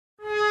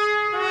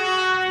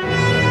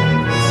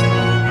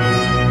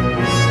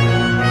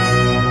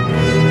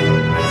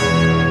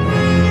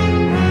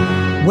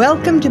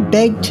Welcome to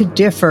Beg to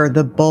Differ,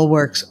 the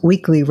Bulwark's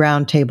weekly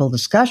roundtable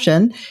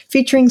discussion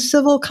featuring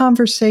civil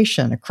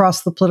conversation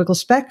across the political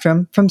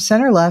spectrum from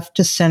center left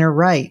to center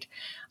right.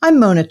 I'm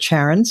Mona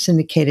Charen,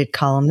 syndicated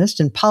columnist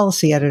and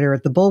policy editor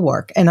at the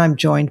Bulwark, and I'm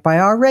joined by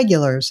our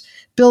regulars,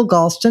 Bill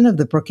Galston of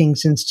the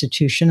Brookings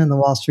Institution and the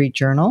Wall Street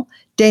Journal,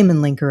 Damon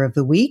Linker of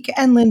The Week,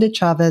 and Linda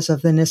Chavez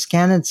of the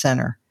Niskanen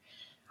Center.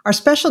 Our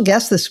special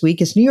guest this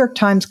week is New York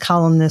Times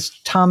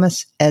columnist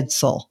Thomas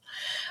Edsall.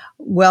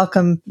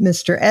 Welcome,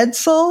 Mr.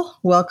 Edsall.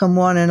 Welcome,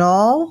 one and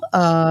all.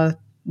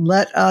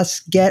 Let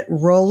us get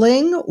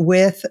rolling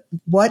with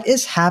what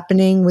is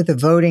happening with the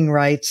voting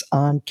rights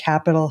on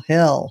Capitol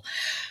Hill.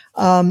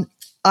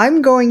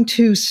 I'm going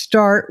to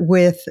start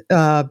with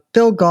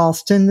Bill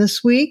Galston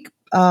this week.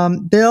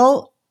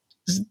 Bill,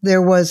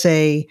 there was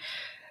the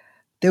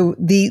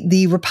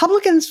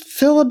Republicans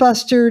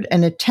filibustered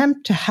an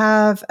attempt to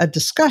have a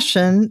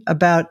discussion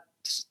about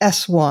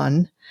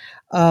S1.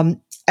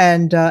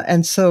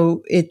 And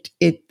so it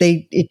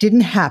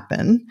didn't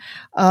happen.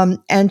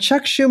 And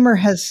Chuck Schumer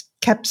has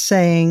kept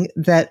saying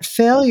that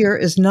failure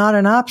is not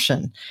an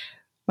option.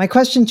 My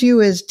question to you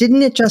is,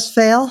 didn't it just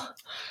fail?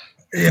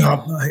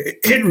 Yeah,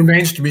 it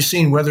remains to be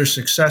seen whether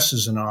success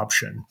is an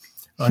option,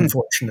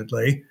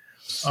 unfortunately.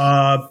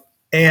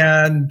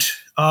 And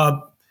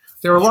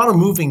there are a lot of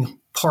moving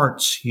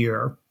parts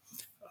here.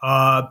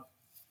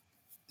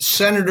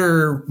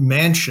 Senator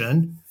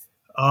Manchin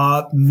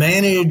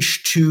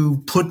managed to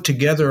put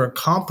together a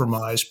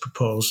compromise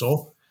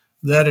proposal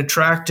that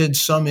attracted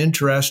some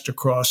interest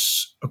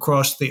across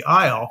the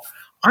aisle.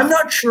 I'm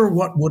not sure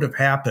what would have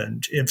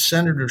happened if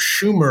Senator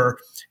Schumer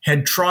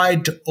had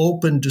tried to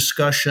open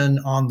discussion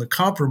on the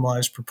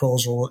compromise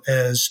proposal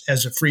as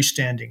a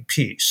freestanding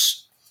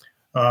piece.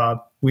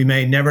 We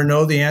may never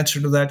know the answer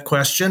to that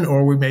question,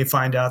 or we may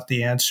find out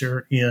the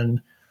answer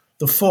in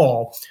the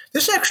fall.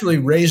 This actually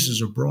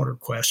raises a broader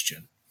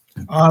question.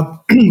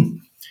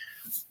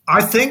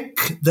 I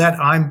think that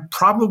I'm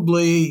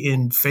probably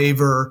in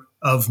favor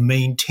of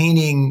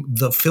maintaining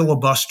the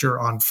filibuster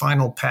on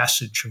final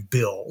passage of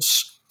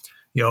bills,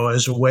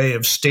 as a way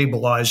of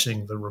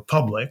stabilizing the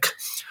republic.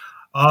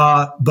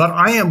 But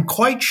I am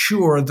quite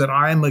sure that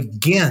I am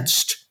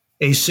against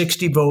a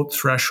 60-vote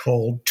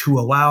threshold to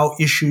allow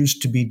issues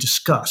to be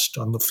discussed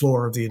on the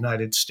floor of the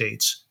United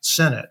States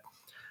Senate.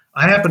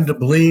 I happen to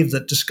believe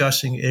that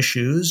discussing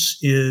issues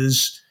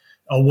is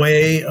a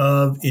way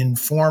of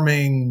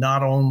informing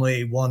not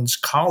only one's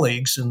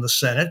colleagues in the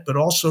Senate, but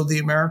also the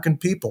American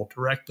people,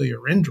 directly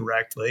or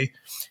indirectly.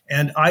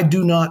 And I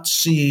do not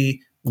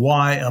see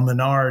why a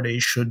minority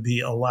should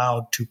be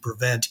allowed to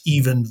prevent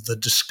even the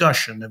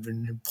discussion of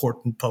an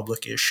important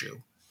public issue.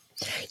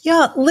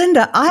 Yeah,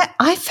 Linda,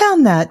 I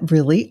found that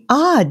really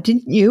odd,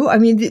 didn't you? I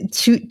mean,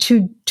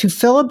 to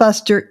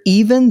filibuster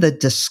even the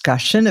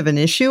discussion of an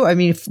issue. I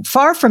mean,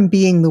 far from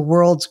being the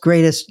world's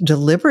greatest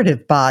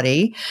deliberative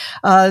body,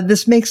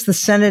 this makes the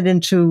Senate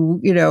into,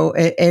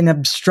 an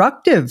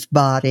obstructive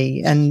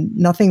body and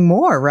nothing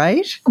more,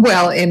 right?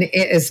 Well, and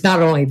it's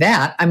not only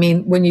that. I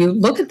mean, when you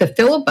look at the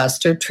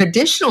filibuster,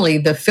 traditionally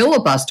the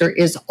filibuster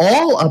is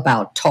all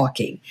about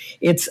talking.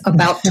 It's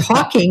about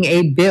talking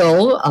a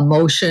bill, a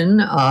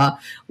motion,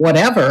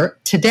 whatever,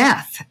 to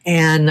death,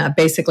 and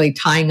basically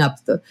tying up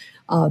the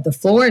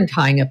floor and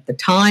tying up the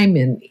time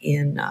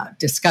in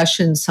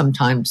discussions,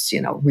 sometimes,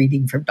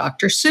 reading from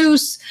Dr.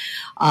 Seuss,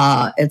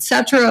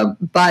 etc.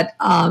 But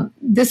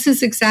this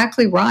is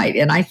exactly right.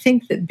 And I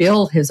think that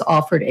Bill has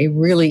offered a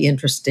really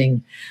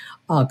interesting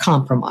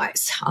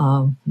compromise.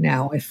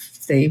 Now,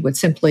 if they would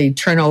simply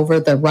turn over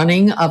the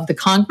running of the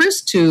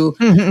Congress to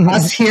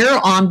us here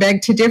on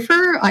Beg to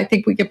Differ, I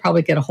think we could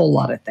probably get a whole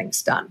lot of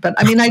things done. But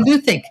I mean, I do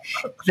think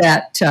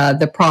that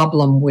the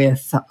problem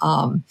with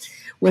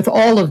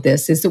all of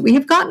this is that we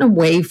have gotten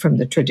away from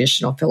the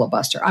traditional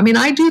filibuster. I mean,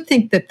 I do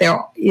think that there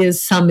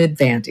is some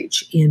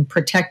advantage in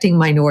protecting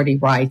minority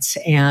rights.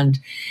 And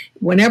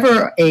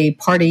whenever a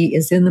party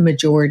is in the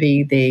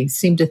majority, they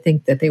seem to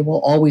think that they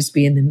will always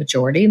be in the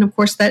majority. And of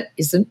course, that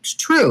isn't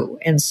true.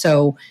 And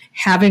so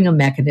having a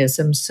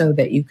mechanism so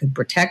that you can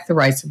protect the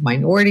rights of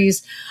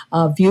minorities'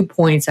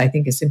 viewpoints, I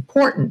think, is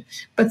important.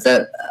 But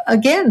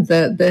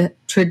the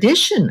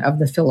tradition of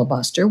the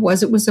filibuster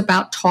was it was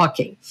about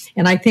talking.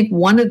 And I think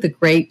one of the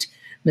great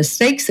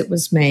mistakes that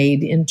was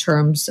made in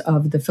terms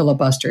of the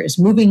filibuster is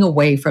moving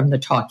away from the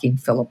talking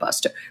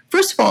filibuster.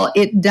 First of all,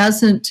 it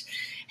doesn't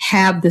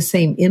have the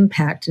same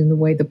impact in the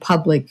way the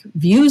public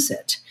views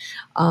it.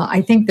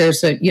 I think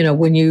there's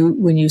when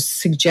you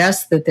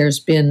suggest that there's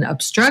been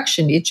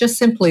obstruction, it just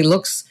simply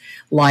looks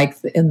like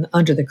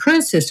under the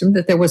current system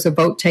that there was a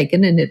vote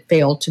taken and it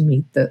failed to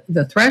meet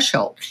the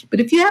threshold. But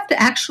if you have to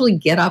actually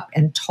get up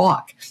and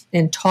talk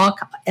ad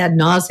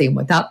nauseum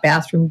without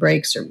bathroom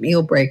breaks or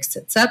meal breaks,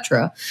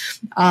 etc.,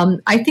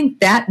 I think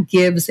that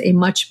gives a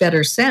much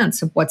better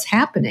sense of what's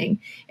happening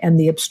and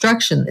the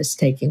obstruction that's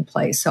taking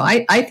place. So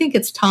I think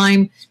it's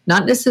time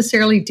not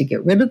necessarily to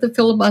get rid of the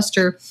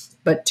filibuster,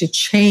 but to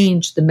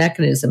change the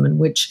mechanism in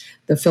which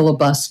the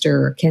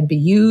filibuster can be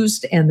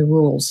used and the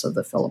rules of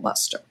the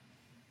filibuster.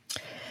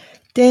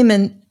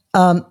 Damon,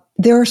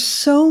 There are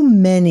so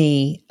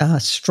many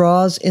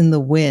straws in the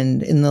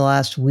wind in the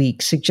last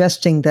week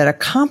suggesting that a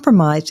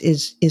compromise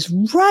is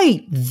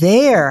right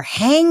there,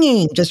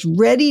 hanging, just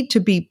ready to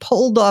be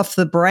pulled off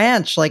the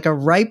branch like a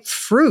ripe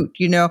fruit.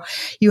 You know,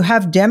 you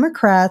have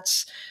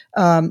Democrats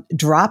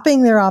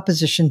dropping their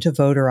opposition to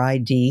voter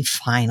ID.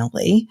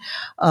 Finally,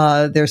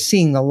 they're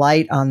seeing the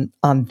light on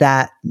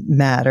that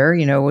matter.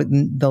 You know,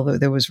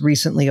 there was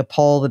recently a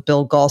poll that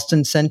Bill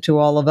Galston sent to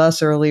all of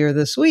us earlier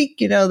this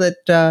week. You know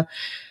that.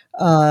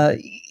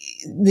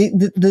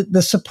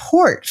 The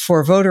support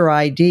for voter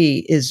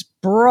ID is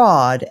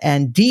broad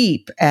and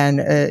deep, and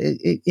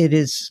it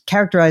is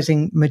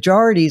characterizing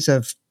majorities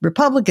of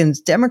Republicans,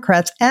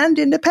 Democrats, and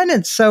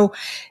independents. So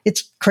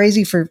it's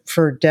crazy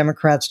for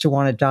Democrats to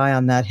want to die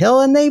on that hill,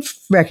 and they've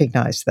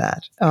recognized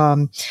that.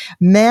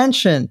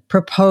 Manchin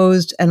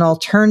proposed an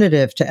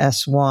alternative to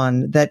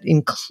S1 that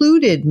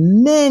included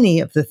many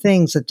of the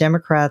things that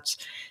Democrats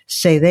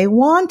say they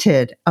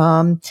wanted,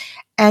 and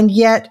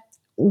yet.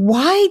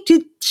 Why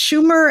did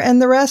Schumer and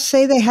the rest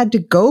say they had to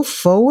go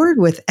forward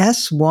with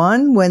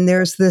S1 when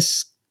there's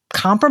this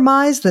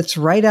compromise that's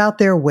right out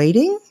there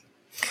waiting?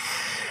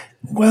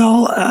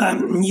 Well,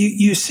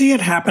 you see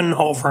it happen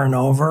over and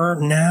over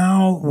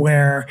now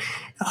where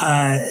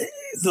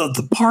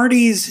the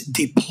parties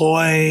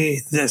deploy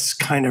this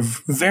kind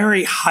of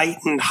very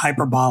heightened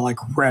hyperbolic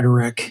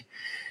rhetoric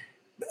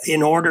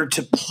in order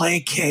to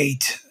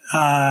placate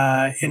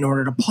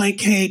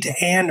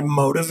and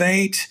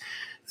motivate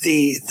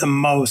the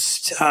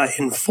most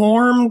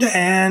informed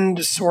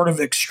and sort of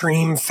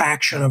extreme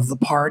faction of the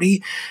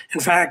party. In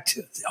fact,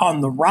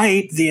 on the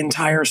right, the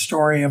entire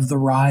story of the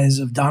rise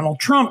of Donald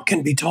Trump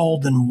can be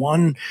told in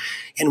one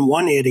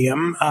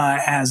idiom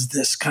as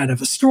this kind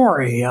of a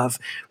story of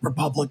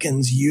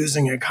Republicans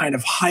using a kind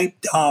of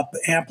hyped up,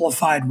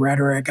 amplified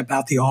rhetoric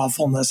about the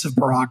awfulness of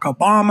Barack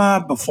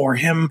Obama, before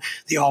him,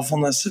 the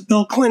awfulness of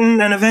Bill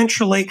Clinton, and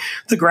eventually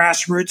the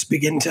grassroots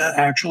begin to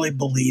actually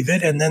believe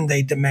it, and then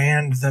they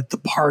demand that the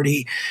party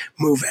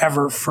move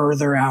ever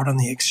further out on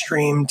the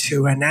extreme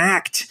to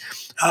enact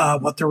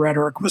what the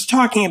rhetoric was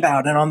talking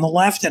about. And on the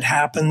left, it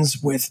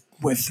happens with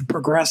the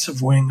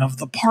progressive wing of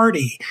the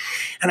party.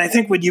 And I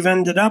think what you've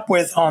ended up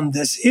with on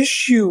this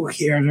issue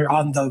here,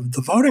 on the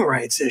voting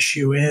rights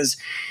issue, is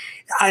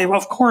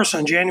of course,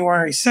 on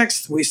January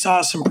 6th, we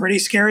saw some pretty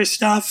scary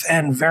stuff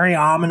and very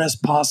ominous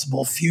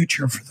possible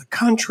future for the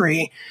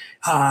country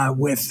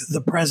with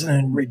the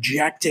president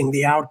rejecting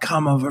the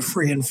outcome of a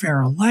free and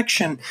fair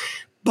election.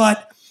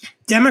 But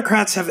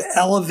Democrats have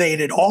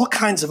elevated all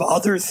kinds of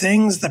other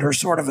things that are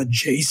sort of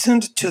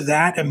adjacent to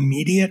that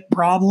immediate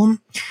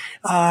problem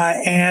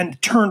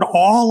and turned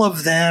all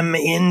of them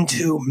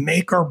into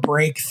make or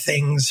break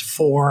things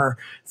for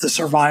the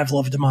survival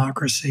of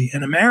democracy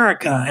in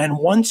America. And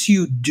once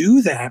you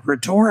do that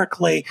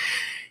rhetorically,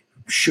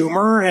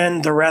 Schumer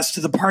and the rest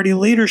of the party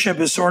leadership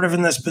is sort of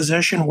in this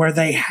position where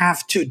they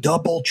have to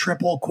double,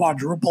 triple,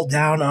 quadruple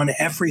down on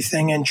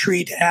everything and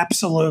treat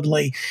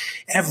absolutely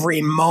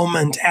every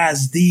moment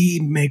as the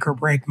make or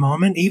break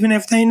moment, even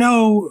if they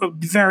know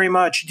very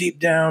much deep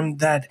down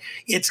that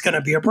it's going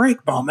to be a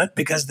break moment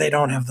because they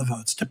don't have the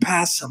votes to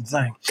pass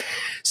something.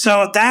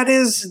 So that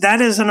is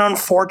an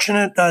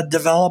unfortunate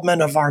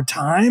development of our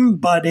time,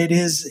 but it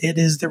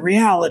is the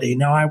reality.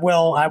 Now, I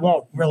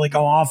won't really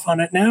go off on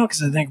it now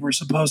because I think we're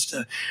supposed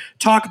to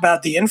talk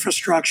about the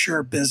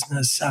infrastructure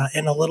business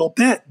in a little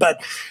bit,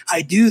 but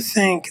I do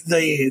think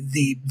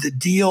the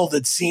deal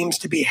that seems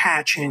to be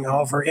hatching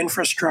over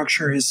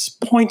infrastructure is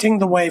pointing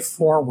the way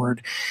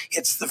forward.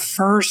 It's the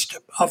first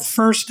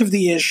of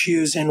the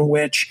issues in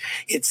which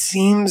it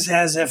seems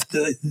as if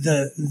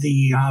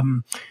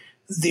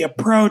the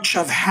approach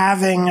of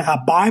having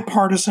a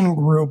bipartisan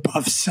group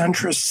of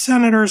centrist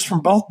senators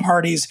from both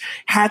parties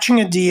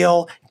hatching a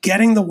deal,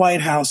 getting the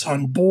White House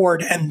on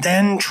board, and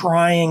then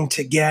trying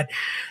to get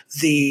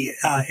the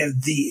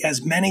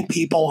as many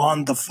people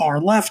on the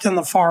far left and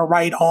the far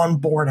right on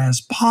board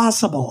as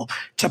possible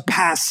to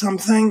pass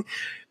something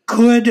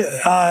could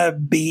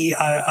be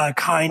a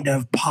kind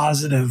of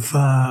positive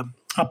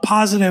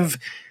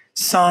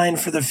sign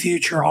for the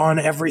future on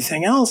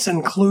everything else,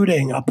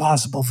 including a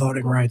possible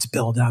voting rights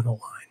bill down the line.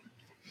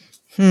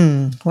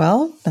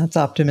 Well, that's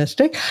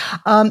optimistic.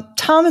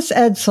 Thomas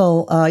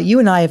Edsall, you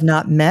and I have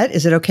not met.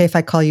 Is it okay if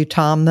I call you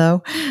Tom,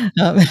 though?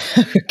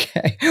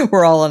 Okay.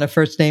 We're all on a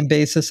first name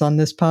basis on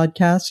this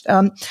podcast.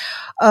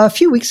 A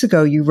few weeks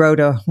ago, you wrote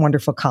a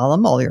wonderful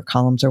column. All your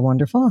columns are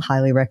wonderful. I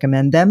highly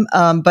recommend them.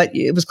 But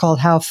it was called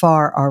How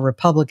Far Are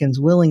Republicans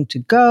Willing to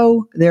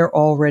Go? They're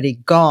Already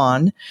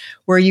Gone,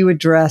 where you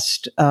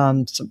addressed,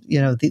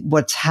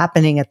 what's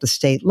happening at the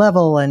state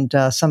level and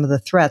some of the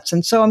threats.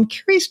 And so I'm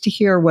curious to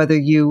hear whether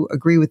you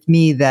agree with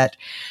me that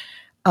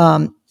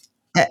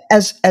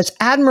as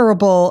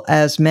admirable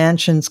as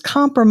Manchin's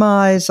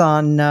compromise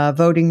on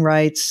voting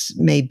rights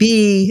may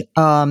be,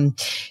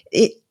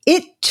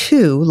 it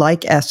too,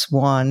 like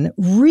S1,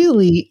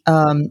 really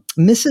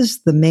misses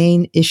the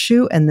main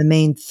issue and the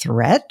main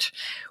threat,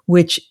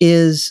 which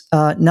is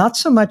not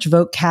so much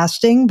vote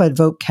casting, but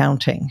vote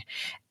counting.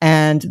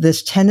 and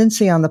this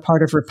tendency on the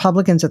part of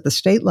Republicans at the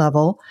state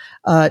level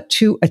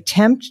to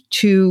attempt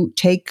to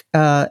take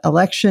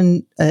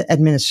election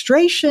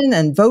administration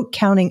and vote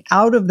counting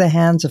out of the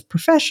hands of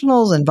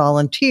professionals and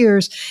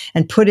volunteers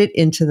and put it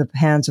into the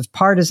hands of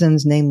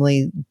partisans,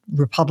 namely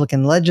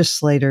Republican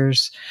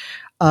legislators,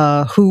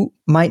 who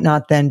might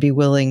not then be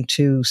willing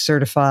to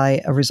certify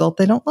a result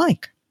they don't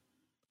like.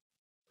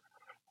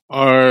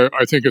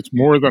 I think it's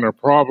more than a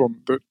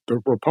problem that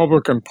the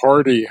Republican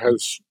Party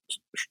has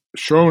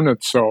shown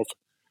itself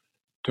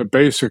to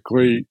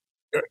basically,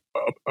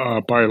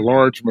 by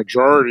large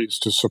majorities,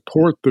 to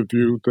support the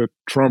view that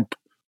Trump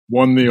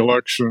won the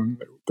election,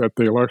 that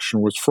the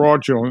election was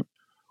fraudulent,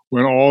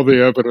 when all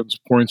the evidence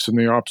points in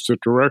the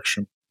opposite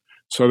direction.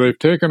 So they've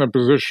taken a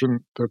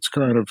position that's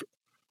kind of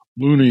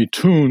Looney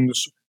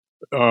Tunes,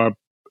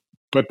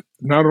 but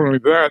not only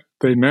that,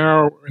 they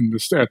now,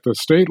 at the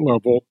state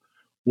level,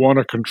 want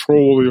to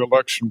control the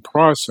election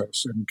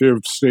process and give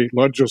state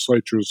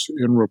legislatures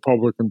in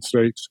Republican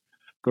states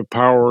the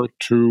power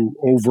to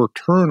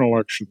overturn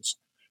elections.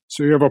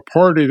 So you have a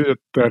party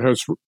that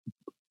has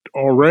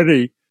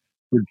already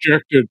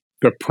rejected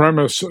the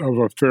premise of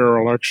a fair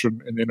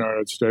election in the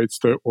United States,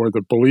 or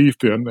the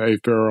belief in a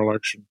fair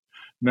election,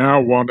 now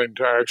wanting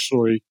to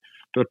actually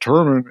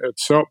determine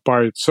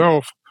by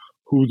itself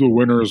who the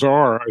winners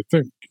are. I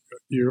think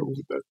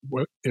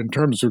in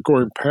terms of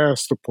going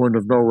past the point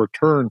of no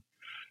return,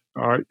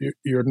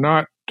 you're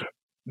not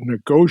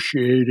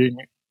negotiating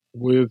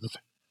with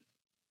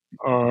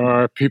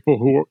people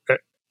who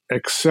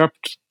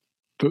accept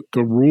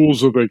the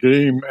rules of the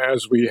game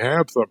as we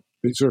have them.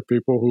 These are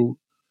people who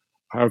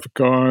have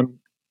gone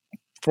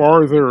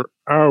farther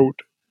out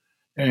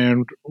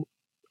and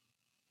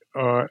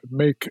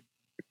make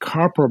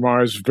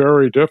compromise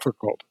very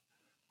difficult.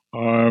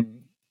 But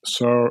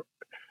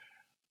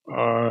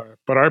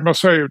I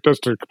must say,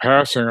 just in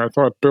passing, I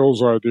thought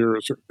Bill's idea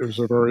is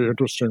a very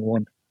interesting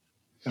one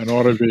and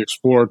ought to be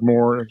explored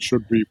more and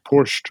should be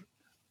pushed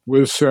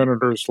with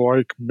senators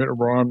like Mitt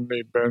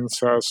Romney, Ben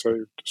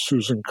Sasse,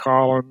 Susan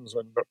Collins,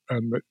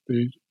 and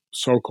the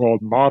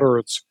so-called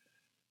moderates,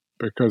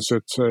 because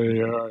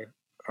they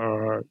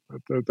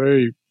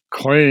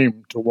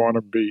claim to want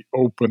to be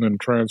open and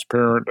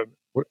transparent,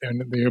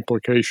 and the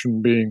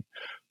implication being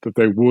that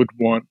they would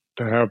want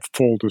to have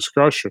full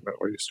discussion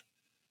at least.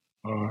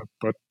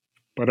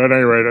 But at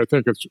any rate, I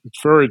think it's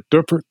very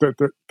different.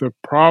 The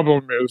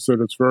problem is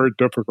that it's very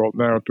difficult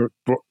now to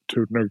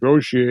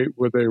negotiate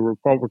with a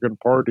Republican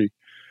Party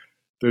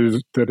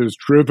that is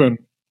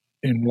driven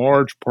in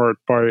large part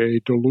by a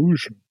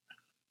delusion,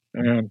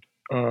 and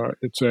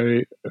it's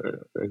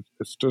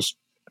just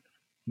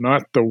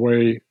not the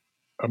way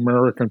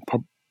American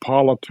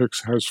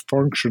politics has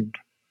functioned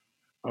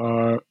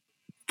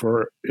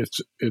for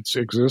its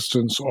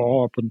existence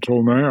all up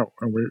until now,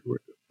 and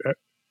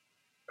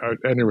at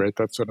any rate,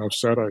 that's enough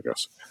said, I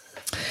guess.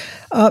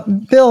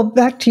 Bill,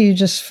 back to you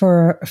just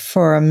for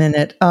a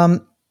minute.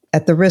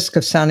 At the risk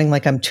of sounding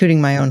like I'm tooting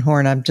my own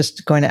horn, I'm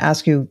just going to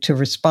ask you to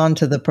respond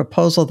to the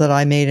proposal that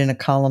I made in a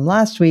column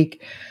last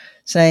week,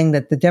 saying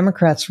that the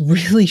Democrats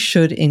really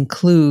should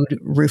include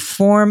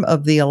reform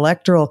of the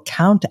Electoral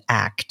Count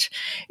Act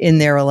in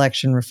their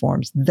election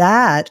reforms.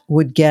 That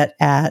would get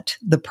at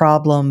the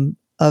problem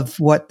of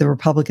what the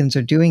Republicans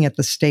are doing at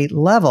the state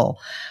level.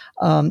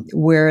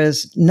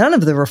 Whereas none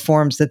of the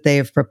reforms that they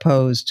have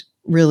proposed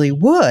really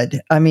would.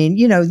 I mean,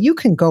 you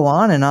can go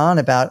on and on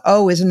about,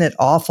 isn't it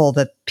awful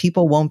that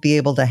people won't be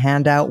able to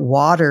hand out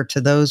water to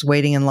those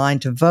waiting in line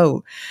to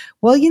vote?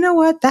 Well, you know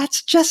what?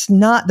 That's just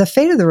not the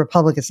fate of the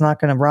Republic. It's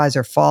not going to rise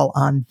or fall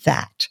on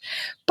that.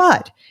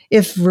 But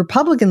if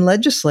Republican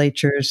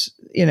legislatures,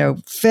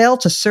 fail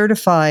to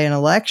certify an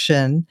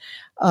election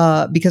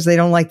because they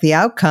don't like the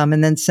outcome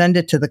and then send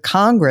it to the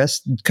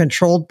Congress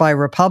controlled by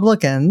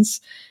Republicans,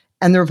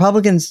 and the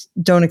Republicans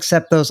don't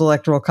accept those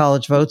electoral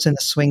college votes in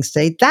a swing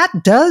state, that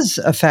does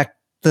affect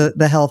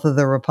the health of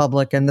the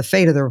Republic and the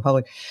fate of the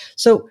Republic.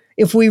 So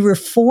if we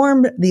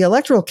reform the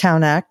Electoral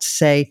Count Act,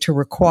 say, to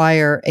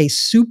require a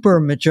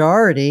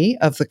supermajority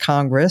of the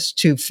Congress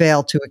to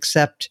fail to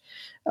accept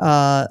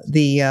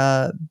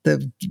the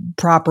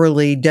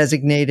properly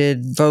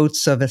designated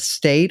votes of a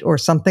state or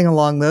something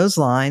along those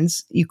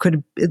lines, you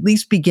could at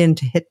least begin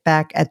to hit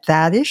back at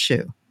that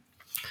issue.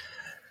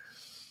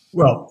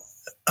 Well,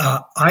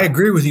 I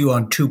agree with you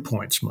on 2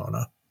 points,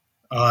 Mona.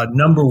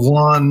 Number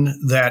one,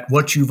 that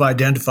what you've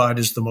identified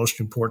as the most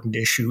important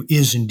issue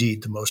is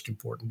indeed the most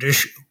important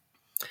issue.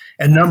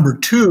 And number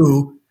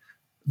two,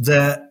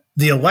 that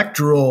the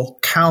Electoral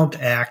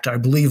Count Act, I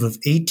believe of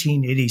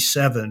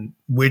 1887,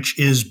 which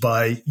is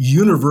by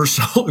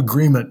universal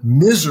agreement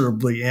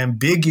miserably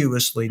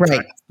ambiguously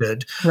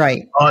texted,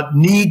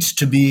 needs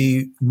to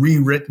be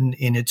rewritten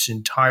in its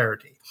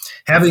entirety.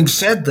 Having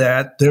said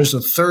that, there's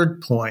a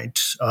third point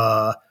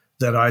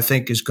that I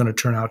think is going to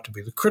turn out to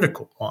be the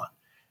critical one,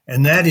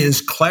 and that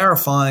is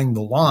clarifying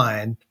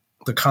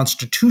the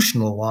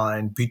constitutional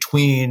line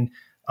between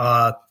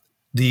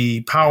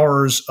the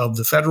powers of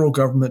the federal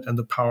government and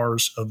the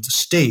powers of the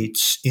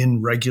states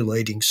in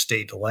regulating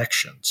state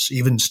elections,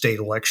 even state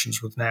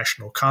elections with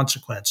national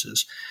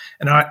consequences.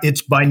 And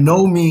it's by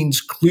no means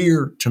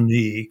clear to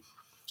me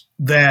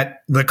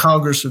that the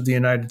Congress of the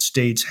United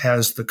States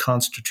has the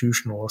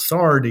constitutional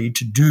authority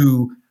to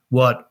do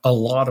what a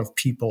lot of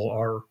people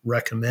are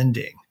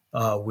recommending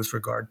with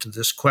regard to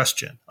this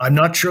question. I'm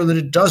not sure that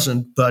it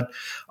doesn't, but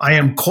I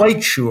am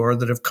quite sure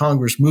that if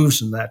Congress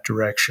moves in that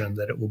direction,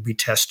 that it will be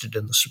tested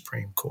in the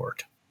Supreme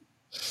Court.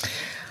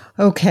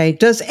 Okay.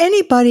 Does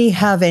anybody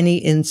have any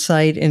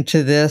insight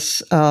into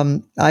this?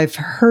 I've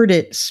heard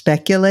it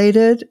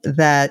speculated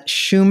that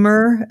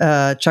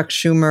Chuck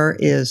Schumer,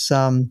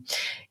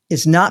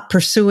 is not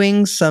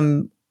pursuing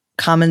some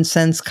common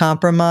sense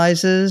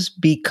compromises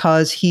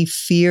because he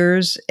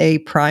fears a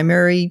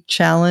primary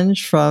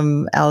challenge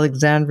from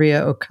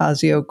Alexandria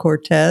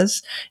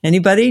Ocasio-Cortez.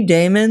 Anybody?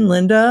 Damon,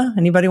 Linda?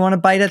 Anybody want to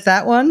bite at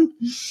that one?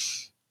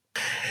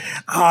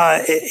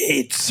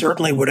 It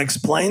certainly would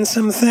explain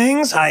some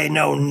things. I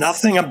know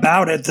nothing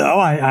about it, though.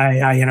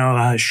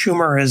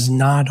 Schumer is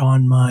not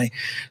on my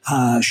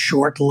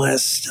short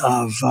list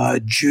of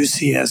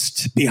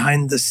juiciest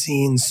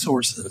behind-the-scenes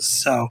sources.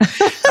 So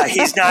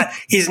he's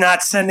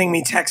not sending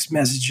me text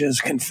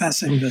messages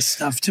confessing this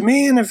stuff to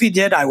me. And if he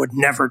did, I would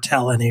never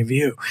tell any of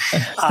you.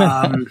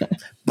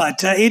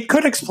 But it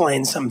could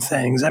explain some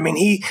things. I mean,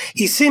 he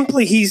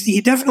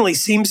definitely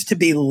seems to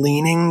be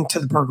leaning to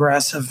the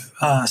progressive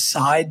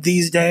side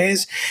these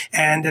days,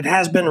 and it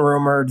has been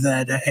rumored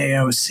that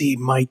AOC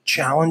might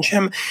challenge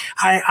him.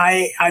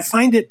 I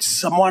find it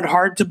somewhat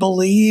hard to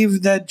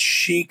believe that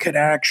she could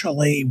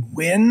actually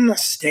win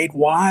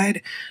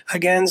statewide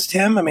against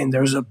him. I mean,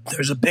 there's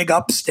a big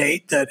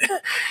upstate that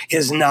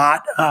is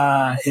not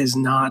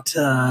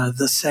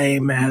the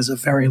same as a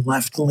very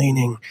left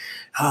leaning.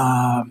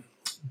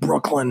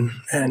 Brooklyn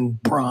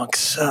and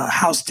Bronx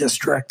House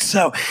district.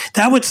 So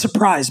that would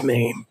surprise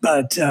me,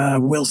 but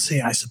we'll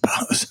see, I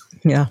suppose.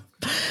 Yeah.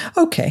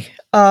 Okay.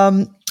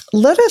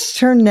 Let us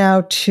turn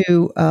now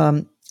to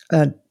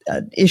an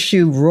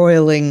issue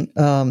roiling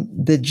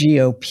the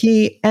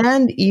GOP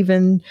and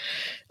even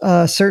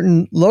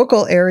certain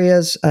local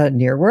areas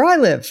near where I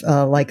live,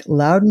 like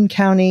Loudoun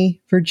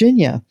County,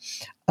 Virginia.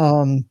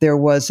 There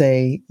was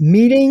a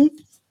meeting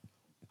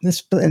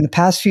in the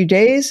past few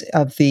days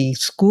of the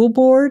school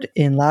board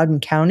in Loudoun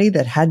County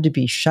that had to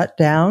be shut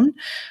down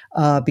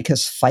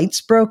because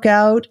fights broke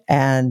out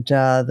and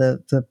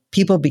the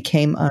people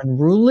became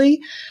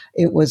unruly.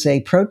 It was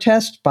a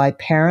protest by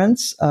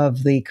parents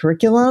of the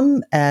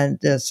curriculum and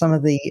some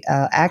of the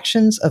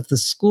actions of the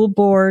school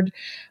board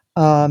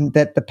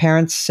that the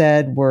parents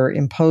said were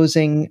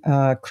imposing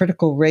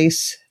critical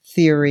race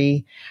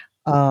theory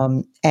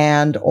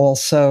and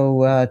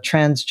also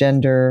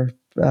transgender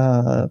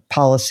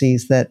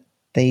policies that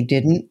they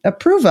didn't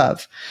approve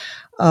of.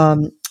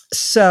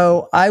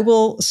 So I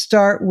will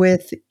start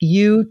with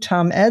you,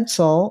 Tom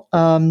Edsall.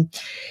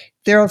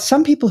 There are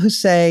some people who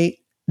say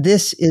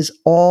this is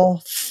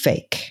all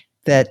fake,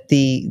 that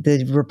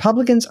the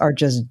Republicans are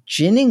just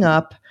ginning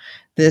up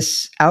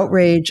this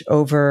outrage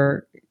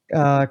over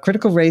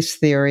critical race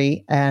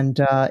theory, and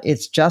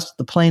it's just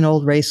the plain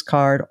old race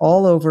card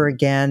all over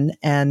again,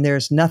 and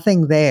there's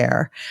nothing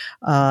there.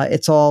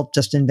 It's all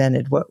just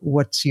invented.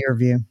 What's your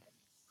view?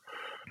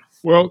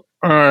 Well,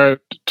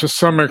 to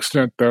some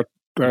extent, that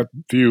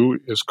view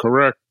is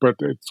correct, but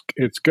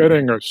it's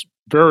getting a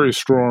very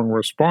strong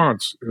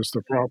response is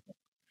the problem.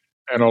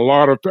 And a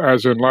lot of,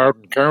 as in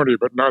Loudoun County,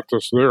 but not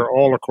just there,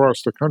 all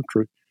across the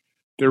country,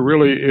 there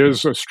really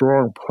is a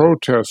strong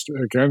protest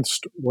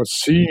against what's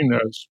seen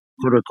as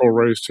critical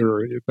race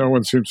theory. No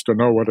one seems to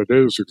know what it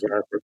is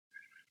exactly.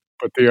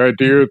 But the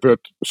idea that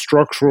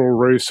structural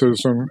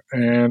racism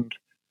and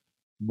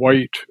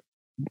white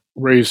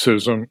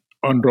racism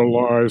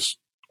underlies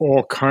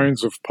all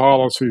kinds of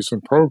policies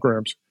and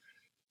programs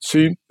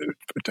it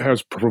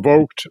has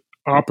provoked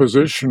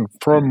opposition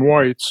from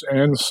whites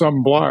and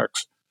some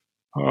blacks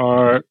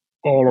all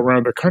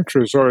around the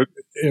country. So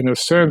in a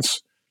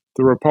sense,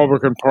 the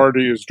Republican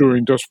Party is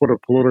doing just what a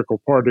political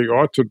party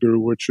ought to do,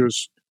 which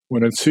is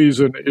when it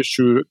sees an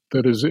issue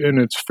that is in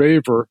its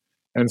favor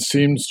and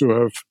seems to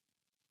have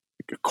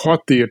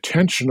caught the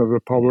attention of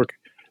the public,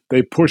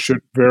 they push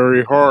it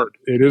very hard.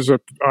 It is an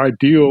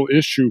ideal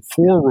issue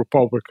for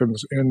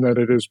Republicans in that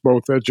it is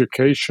both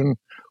education,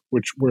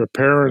 where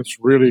parents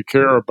really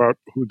care about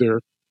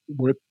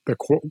what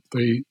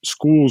the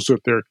schools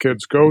that their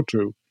kids go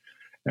to,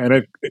 and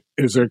it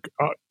is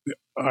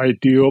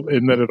ideal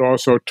in that it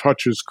also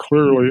touches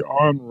clearly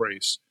on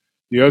race.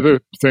 The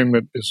other thing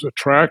that is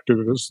attractive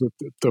is that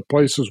the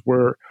places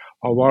where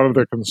a lot of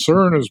the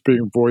concern is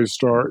being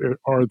voiced are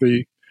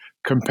the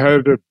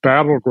competitive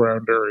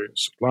battleground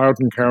areas.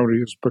 Loudoun County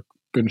has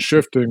been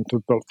shifting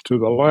to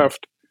the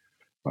left.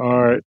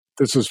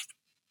 This is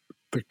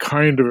the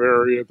kind of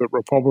area that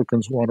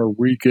Republicans want to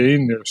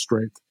regain their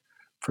strength.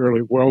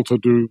 Fairly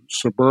well-to-do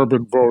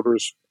suburban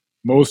voters,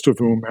 many of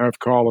whom have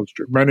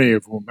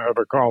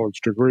a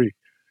college degree.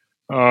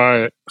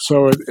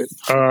 So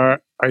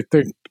I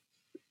think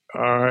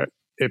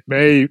it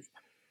may,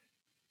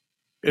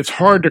 it's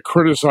hard to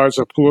criticize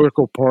a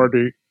political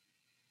party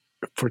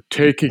for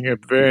taking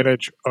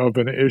advantage of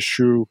an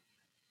issue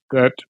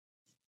that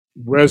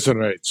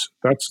resonates.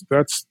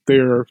 That's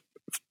their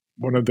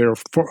one of their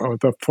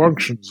the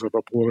functions of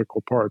a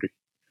political party.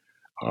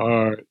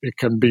 It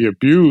can be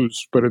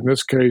abused, but in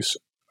this case,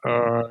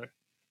 and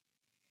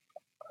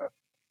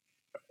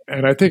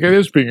I think it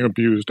is being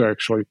abused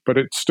actually, but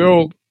it's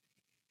still,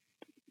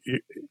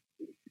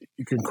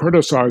 you can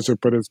criticize it,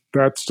 but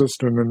that's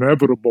just an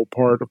inevitable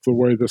part of the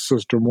way the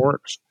system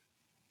works.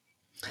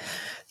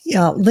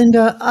 Yeah,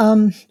 Linda,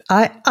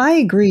 I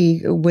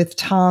agree with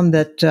Tom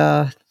that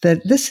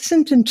that this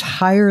isn't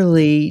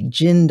entirely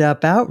ginned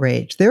up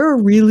outrage. There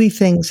are really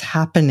things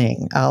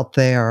happening out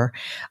there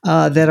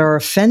that are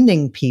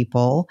offending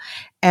people,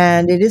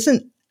 and it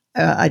isn't.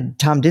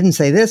 Tom didn't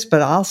say this,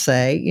 but I'll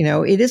say,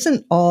 it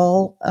isn't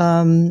all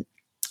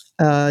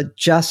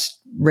just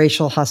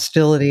racial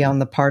hostility on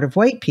the part of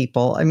white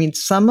people. I mean,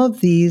 some of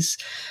these,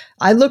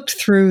 I looked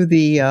through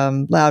the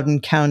Loudoun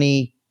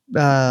County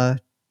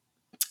website,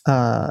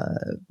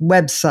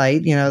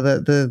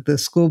 the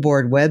school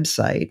board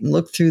website, and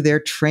look through their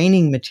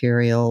training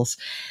materials.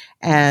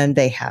 And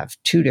they have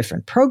two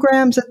different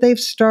programs that they've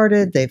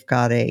started. They've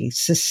got a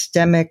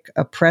systemic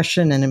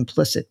oppression and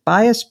implicit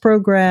bias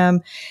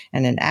program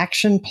and an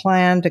action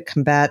plan to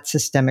combat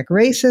systemic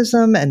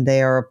racism. And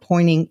they are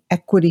appointing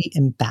equity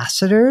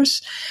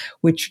ambassadors,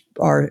 which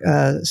are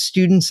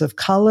students of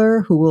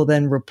color who will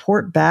then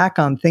report back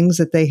on things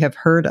that they have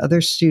heard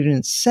other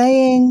students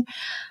saying.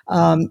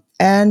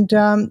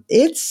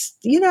 It's,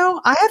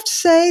 I have to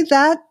say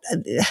that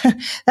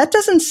that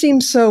doesn't seem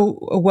so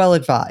well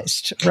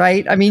advised,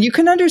 right? I mean, you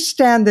can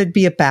understand there'd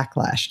be a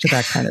backlash to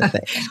that kind of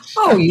thing.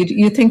 Oh,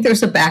 you think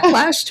there's a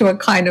backlash to a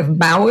kind of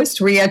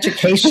Maoist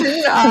re-education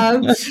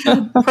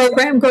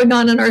program going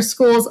on in our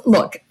schools?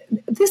 Look,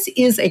 this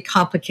is a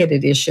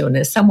complicated issue, and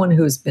as someone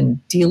who's been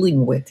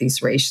dealing with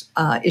these race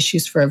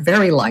issues for a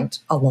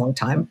long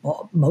time,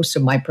 most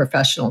of my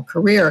professional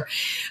career,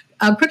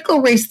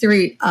 critical race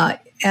theory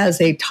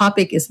as a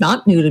topic is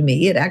not new to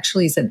me. It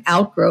actually is an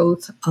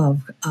outgrowth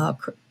of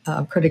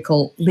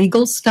critical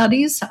legal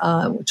studies,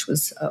 which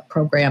was a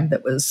program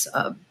that was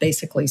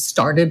basically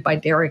started by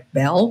Derek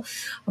Bell,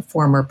 a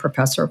former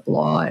professor of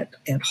law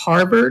at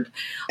Harvard.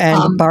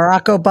 And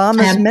Barack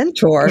Obama's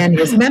mentor. And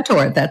his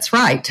mentor, that's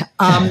right.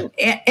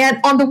 And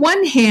on the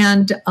one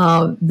hand,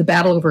 the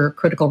battle over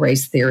critical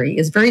race theory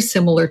is very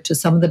similar to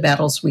some of the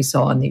battles we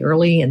saw in the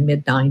early and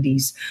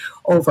mid-90s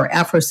over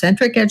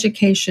Afrocentric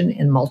education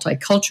and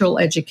multicultural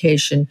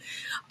education.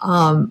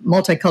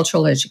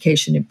 Multicultural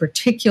education in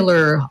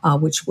particular,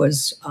 which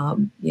was,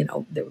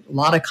 there were a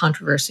lot of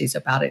controversies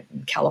about it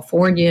in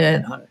California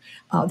and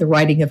on the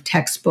writing of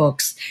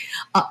textbooks.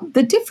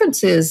 The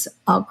difference is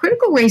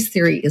critical race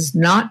theory is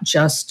not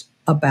just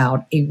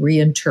about a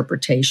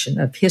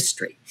reinterpretation of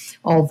history,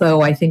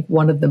 although I think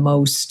one of the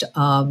most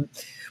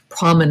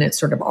prominent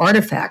sort of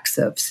artifacts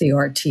of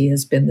CRT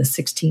has been the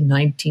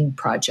 1619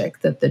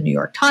 project that the New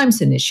York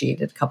Times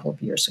initiated a couple of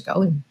years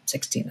ago in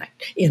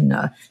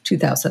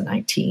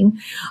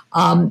 2019,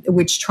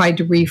 which tried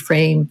to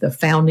reframe the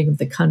founding of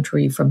the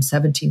country from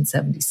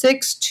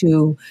 1776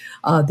 to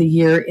the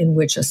year in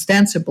which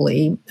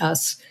ostensibly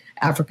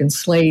African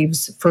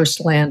slaves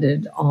first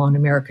landed on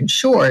American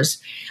shores.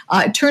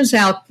 It turns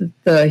out that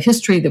the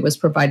history that was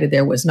provided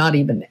there was not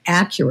even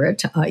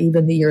accurate.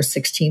 Even the year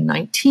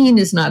 1619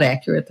 is not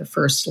accurate. The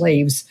first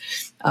slaves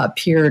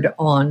appeared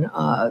on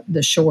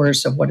the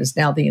shores of what is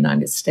now the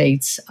United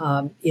States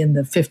in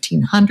the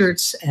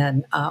 1500s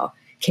and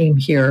came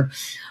here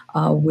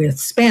with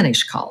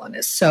Spanish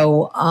colonists.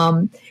 So,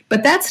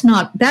 but that's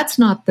not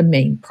the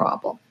main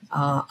problem.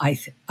 I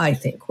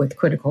think, with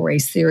critical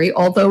race theory,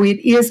 although it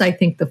is, I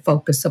think, the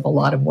focus of a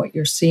lot of what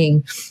you're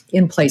seeing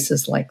in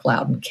places like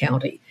Loudoun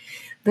County.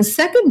 The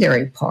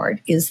secondary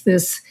part is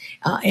this,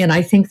 and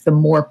I think the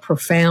more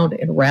profound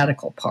and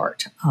radical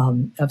part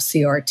of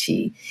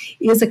CRT,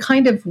 is a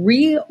kind of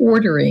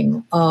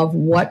reordering of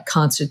what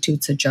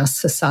constitutes a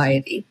just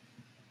society.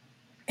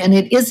 And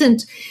it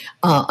isn't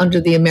under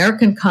the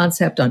American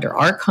concept, under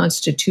our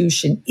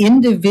Constitution,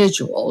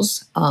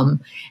 individuals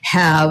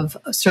have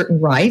certain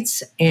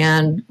rights,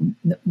 and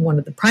one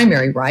of the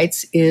primary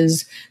rights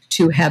is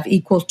to have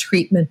equal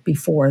treatment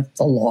before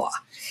the law.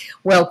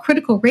 Well,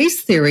 critical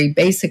race theory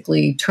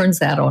basically turns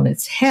that on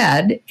its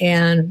head,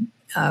 and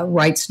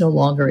rights no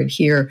longer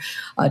adhere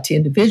to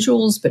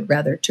individuals, but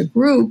rather to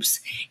groups.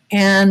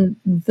 And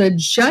the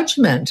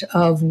judgment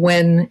of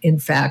when, in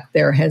fact,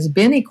 there has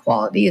been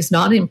equality is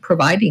not in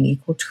providing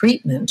equal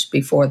treatment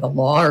before the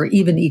law or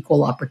even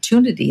equal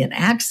opportunity and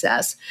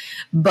access,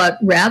 but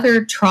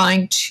rather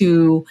trying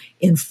to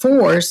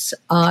enforce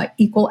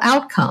equal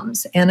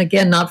outcomes. And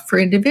again, not for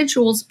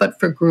individuals, but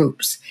for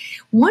groups.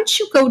 Once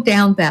you go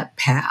down that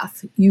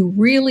path, you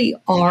really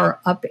are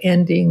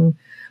upending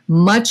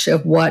much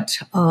of what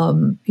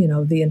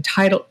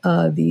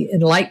the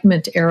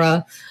Enlightenment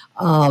era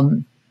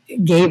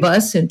gave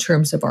us in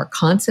terms of our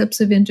concepts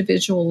of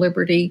individual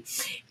liberty.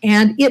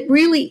 And it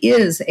really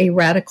is a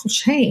radical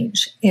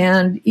change.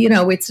 And,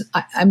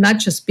 I'm not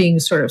just being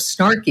sort of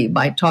snarky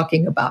by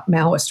talking about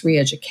Maoist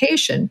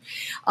re-education.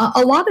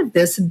 A lot of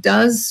this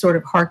does sort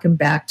of harken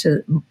back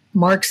to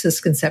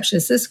Marxist conception.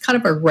 It's this kind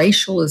of a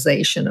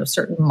racialization of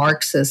certain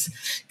Marxist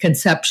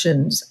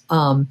conceptions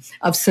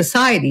of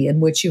society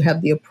in which you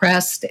have the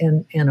oppressed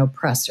and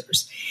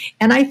oppressors.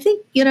 And I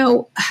think,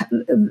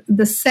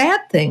 the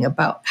sad thing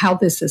about how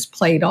this is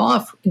played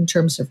off in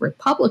terms of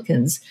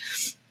Republicans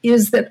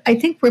is that I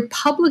think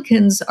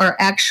Republicans are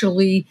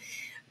actually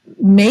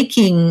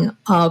making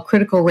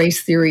critical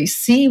race theory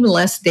seem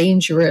less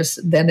dangerous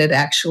than it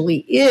actually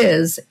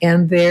is.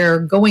 And they're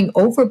going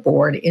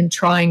overboard in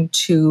trying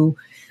to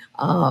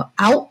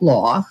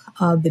outlaw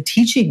the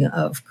teaching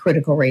of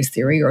critical race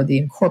theory or the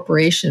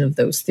incorporation of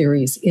those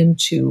theories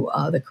into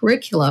the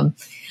curriculum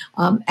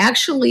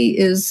actually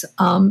is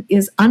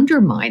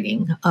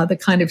undermining the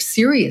kind of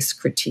serious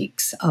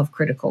critiques of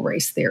critical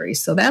race theory.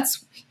 So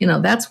that's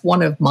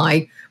one of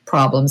my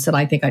problems, and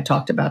I think I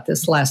talked about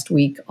this last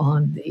week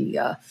on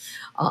the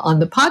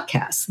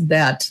podcast,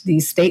 that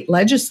these state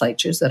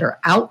legislatures that are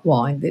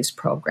outlawing these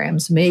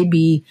programs may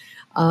be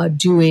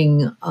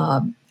doing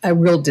a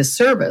real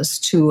disservice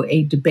to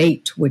a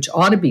debate which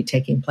ought to be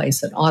taking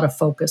place and ought to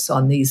focus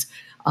on these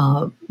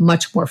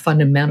much more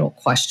fundamental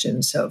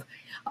questions of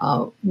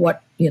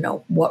what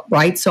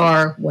rights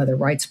are, whether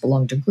rights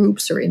belong to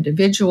groups or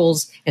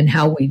individuals, and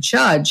how we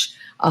judge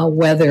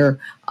whether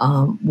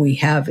we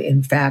have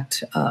in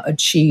fact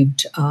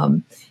achieved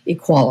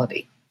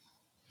equality.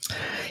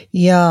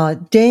 Yeah,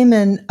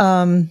 Damon.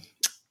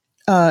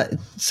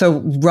 So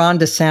Ron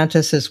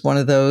DeSantis is one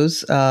of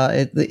those,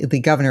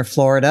 the governor of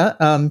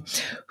Florida,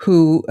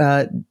 who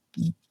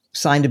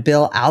signed a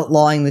bill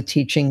outlawing the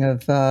teaching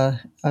of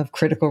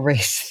critical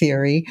race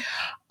theory,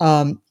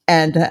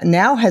 and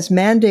now has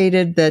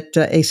mandated that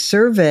a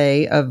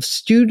survey of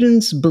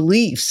students'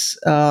 beliefs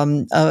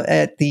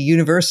at the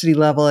university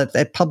level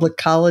at public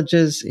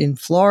colleges in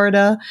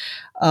Florida.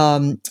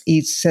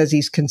 He says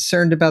he's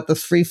concerned about the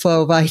free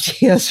flow of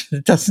ideas.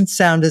 It doesn't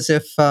sound as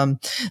if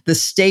the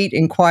state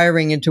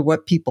inquiring into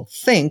what people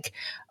think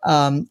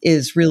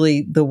is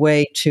really the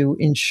way to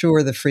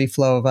ensure the free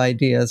flow of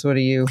ideas. What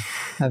do you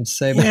have to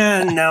say about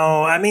that? Yeah,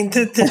 no. I mean,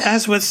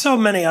 as with so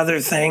many other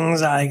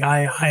things,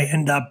 I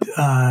end up,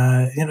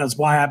 it's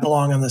why I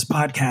belong on this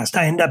podcast.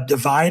 I end up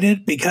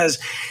divided because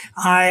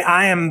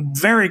I am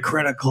very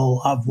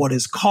critical of what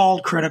is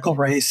called critical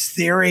race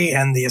theory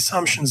and the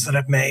assumptions that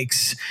it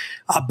makes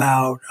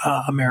about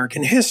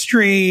American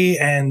history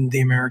and the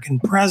American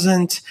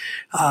present,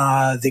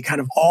 the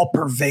kind of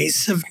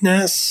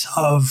all-pervasiveness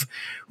of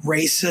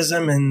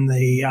racism in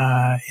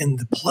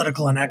the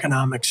political and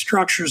economic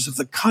structures of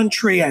the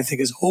country, I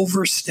think is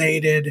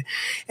overstated.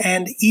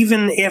 And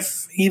even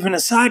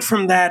aside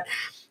from that,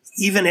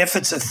 even if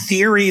it's a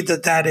theory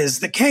that is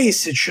the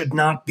case, it should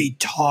not be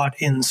taught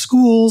in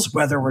schools,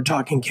 whether we're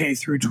talking K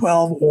through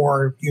 12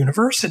 or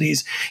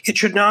universities. It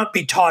should not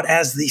be taught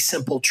as the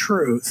simple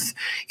truth.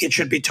 It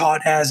should be taught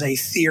as a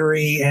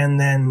theory and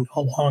then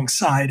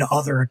alongside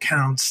other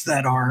accounts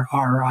that are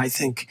I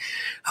think,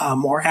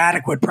 more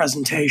adequate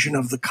presentation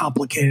of the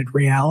complicated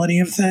reality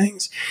of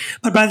things.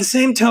 But by the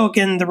same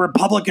token, the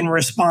Republican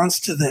response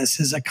to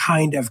this is a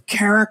kind of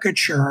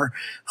caricature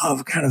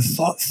of kind of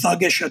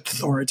thuggish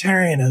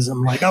authoritarianism.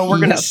 Like, we're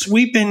going to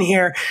sweep in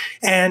here.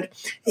 And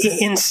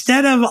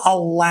instead of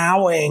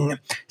allowing,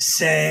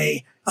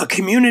 say, a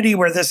community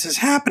where this is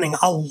happening,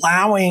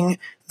 allowing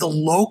the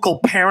local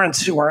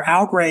parents who are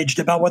outraged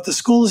about what the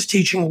school is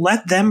teaching,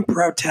 let them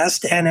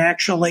protest and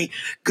actually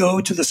go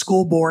to the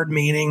school board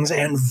meetings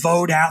and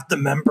vote out the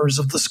members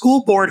of the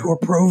school board who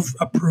approve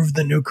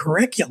the new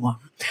curriculum.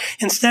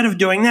 Instead of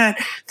doing that,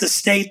 the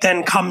state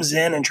then comes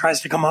in and tries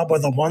to come up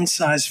with a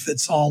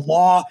one-size-fits-all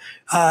law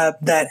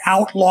that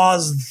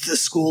outlaws the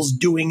schools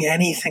doing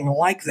anything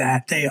like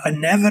that. They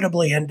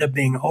inevitably end up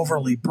being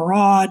overly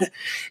broad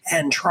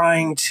and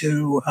trying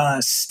to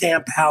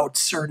stamp out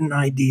certain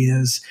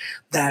ideas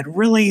that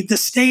really the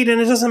state, and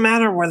it doesn't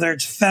matter whether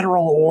it's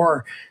federal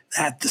or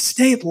at the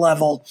state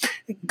level,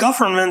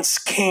 governments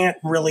can't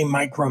really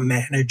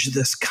micromanage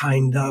this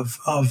kind of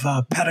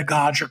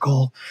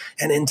pedagogical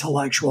and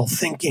intellectual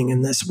thinking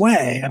in this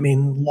way. I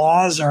mean,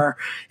 laws are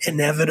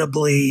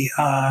inevitably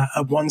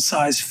a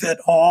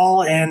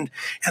one-size-fit-all, and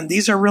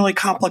these are really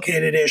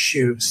complicated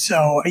issues.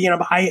 So,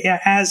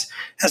 as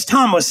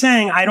Tom was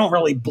saying, I don't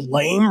really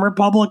blame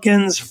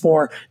Republicans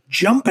for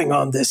jumping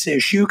on this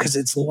issue because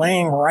it's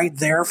laying right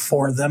there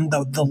for them.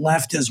 The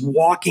left is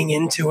walking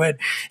into it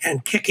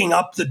and kicking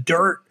up the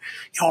dirt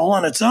all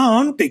on its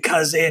own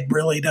because it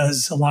really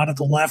does, a lot of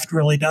the left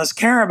really does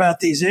care about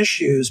these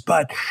issues,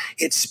 but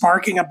it's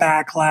sparking a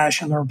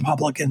backlash, and the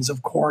Republicans,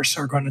 of course,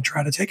 are going to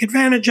try to take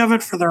advantage of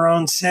it for their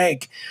own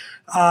sake.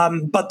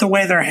 But the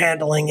way they're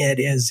handling it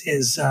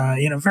is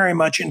very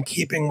much in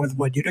keeping with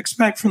what you'd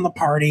expect from the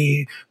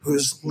party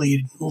whose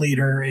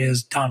leader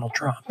is Donald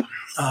Trump.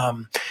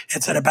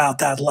 It's at about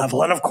that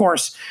level. And of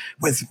course,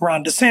 with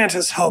Ron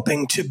DeSantis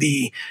hoping to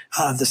be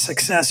the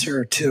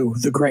successor to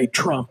the great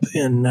Trump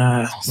in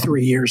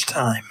 3 years'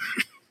 time.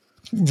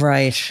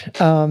 Right.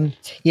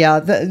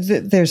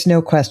 There's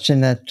no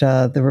question that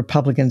the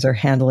Republicans are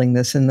handling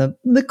this in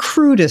the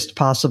crudest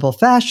possible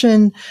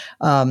fashion,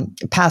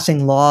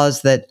 passing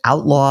laws that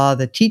outlaw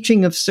the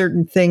teaching of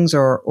certain things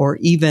or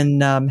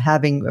even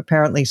having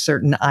apparently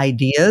certain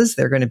ideas.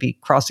 They're going to be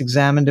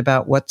cross-examined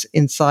about what's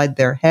inside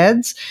their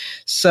heads.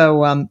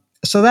 So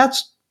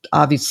that's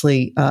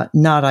obviously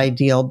not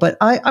ideal. But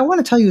I want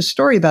to tell you a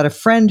story about a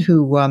friend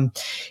who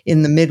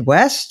in the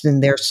Midwest,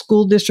 in their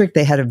school district,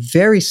 they had a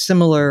very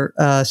similar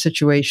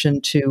situation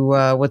to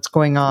what's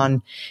going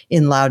on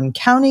in Loudoun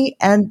County.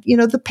 And,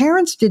 the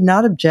parents did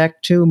not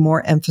object to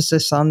more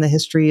emphasis on the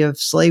history of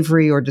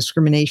slavery or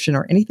discrimination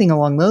or anything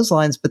along those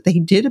lines, but they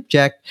did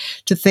object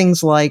to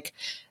things like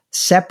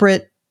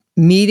separate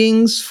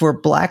meetings for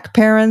Black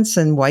parents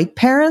and white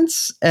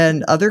parents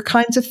and other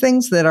kinds of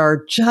things that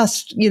are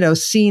just,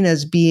 seen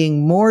as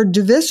being more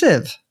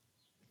divisive.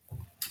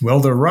 Well,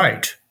 they're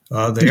right.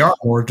 They are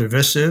more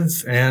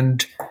divisive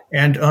and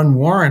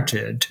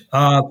unwarranted.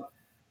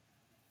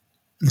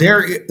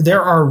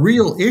 There are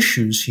real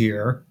issues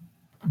here,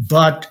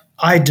 but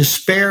I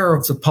despair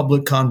of the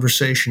public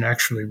conversation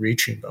actually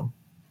reaching them.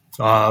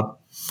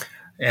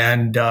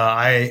 And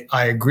I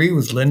agree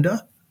with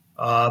Linda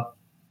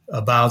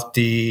about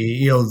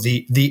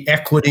the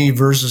equity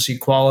versus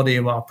equality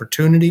of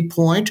opportunity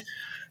point,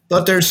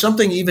 but there's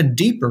something even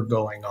deeper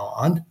going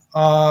on,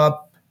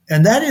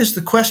 and that is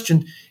the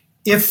question: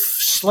 if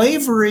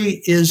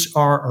slavery is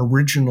our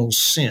original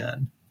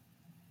sin,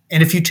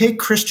 and if you take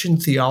Christian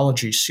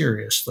theology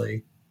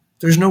seriously,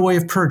 there's no way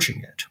of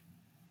purging it,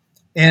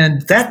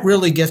 and that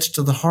really gets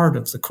to the heart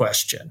of the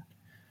question: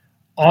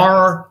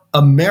 are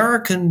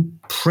American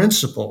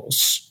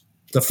principles,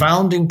 the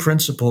founding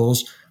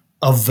principles,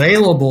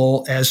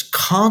 available as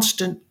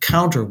constant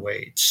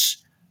counterweights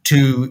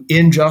to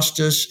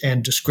injustice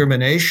and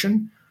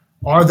discrimination?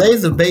 Are they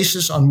the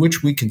basis on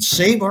which we can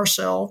save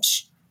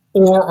ourselves,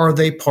 or are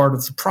they part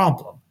of the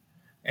problem?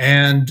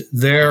 And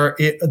there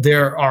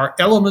are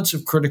elements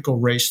of critical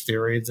race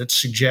theory that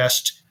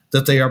suggest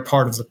that they are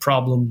part of the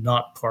problem,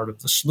 not part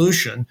of the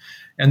solution.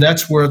 And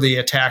that's where the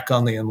attack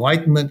on the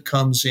Enlightenment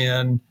comes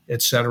in,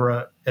 et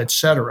cetera, et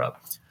cetera.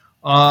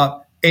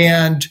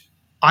 And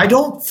I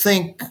don't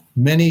think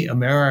many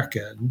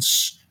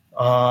Americans,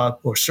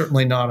 or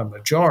certainly not a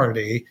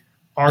majority,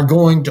 are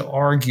going to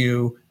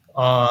argue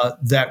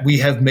that we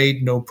have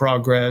made no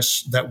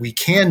progress, that we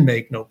can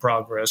make no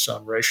progress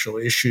on racial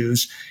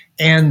issues,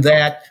 and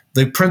that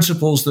the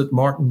principles that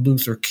Martin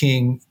Luther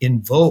King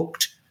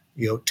invoked,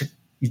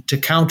 to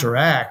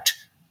counteract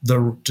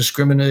the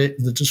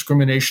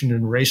discrimination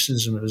and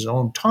racism of his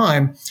own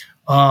time,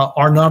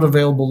 are not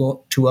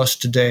available to us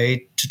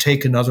today to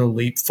take another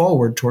leap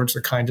forward towards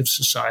the kind of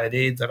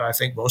society that I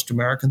think most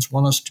Americans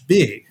want us to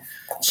be.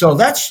 So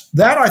that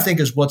I think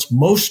is what's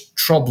most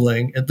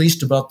troubling, at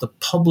least about the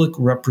public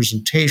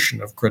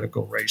representation of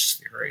critical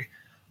race theory,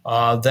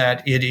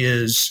 that it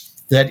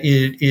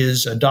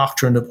is a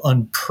doctrine of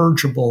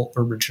unpurgeable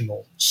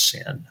original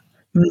sin.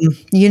 This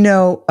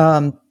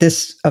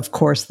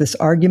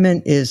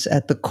argument is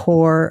at the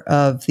core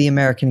of the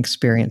American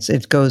experience.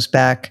 It goes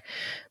back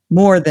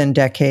more than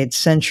decades,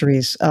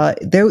 centuries.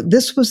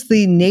 This was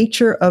the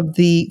nature of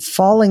the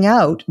falling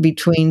out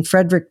between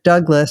Frederick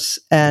Douglass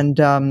and,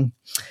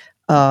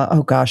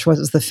 what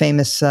was the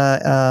famous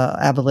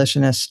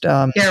abolitionist?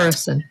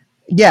 Garrison.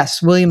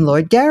 Yes, William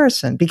Lloyd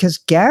Garrison, because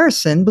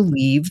Garrison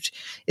believed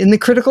in the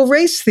critical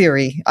race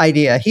theory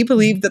idea. He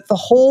believed that the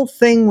whole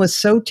thing was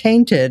so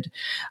tainted,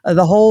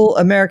 the whole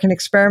American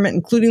experiment,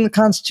 including the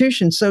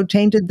Constitution, so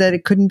tainted that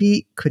it couldn't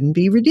be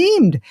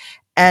redeemed.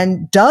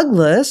 And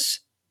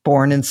Douglass,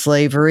 born in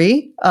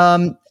slavery,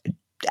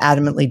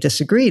 adamantly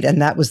disagreed,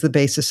 and that was the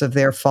basis of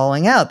their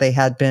falling out. They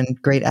had been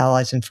great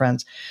allies and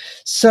friends.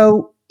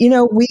 So,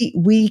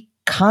 we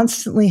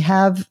constantly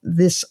have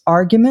this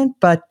argument,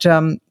 but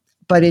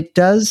it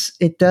does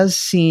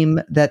seem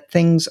that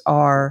things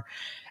are,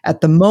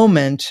 at the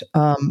moment,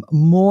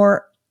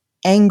 more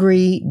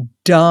angry,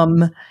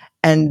 dumb,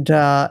 and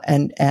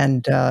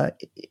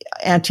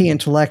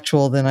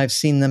anti-intellectual than I've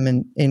seen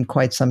them in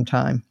quite some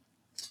time.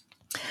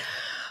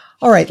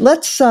 All right,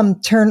 let's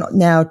turn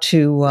now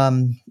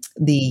to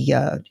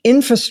the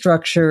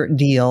infrastructure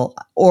deal,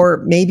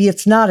 or maybe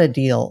it's not a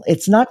deal.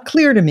 It's not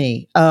clear to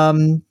me.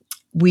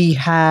 We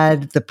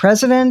had the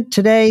president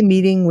today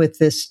meeting with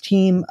this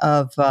team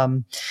of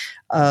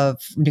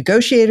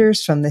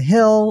negotiators from the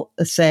Hill,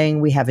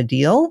 saying we have a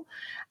deal.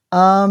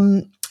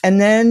 And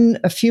then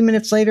a few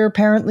minutes later,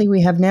 apparently,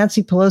 we have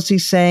Nancy Pelosi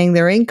saying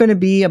there ain't going to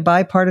be a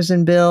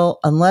bipartisan bill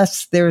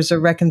unless there's a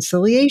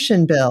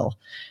reconciliation bill.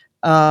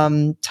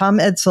 Tom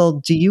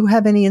Edsall, do you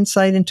have any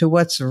insight into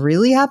what's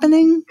really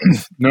happening?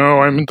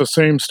 No, I'm at the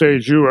same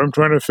stage you. I'm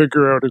trying to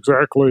figure out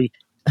exactly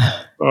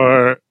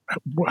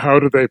How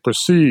do they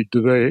proceed?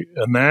 Do they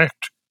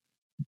enact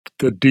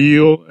the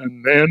deal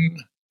and then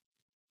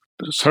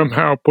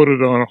somehow put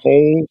it on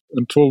hold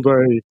until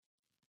they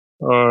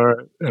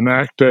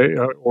enact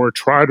or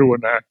try to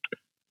enact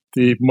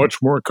the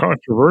much more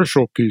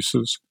controversial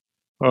pieces,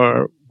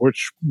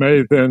 which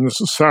may then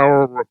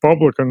sour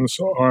Republicans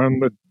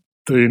on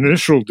the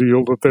initial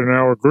deal that they're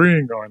now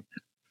agreeing on?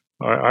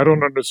 I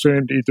don't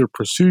understand either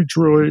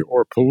procedurally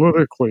or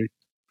politically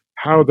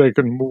how they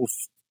can move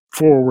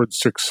forward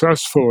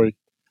successfully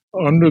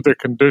under the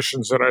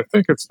conditions. And I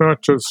think it's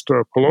not just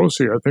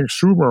Pelosi. I think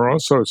Schumer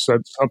also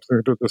said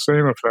something to the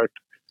same effect,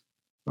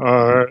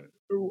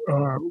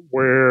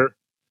 where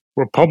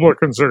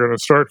Republicans are going to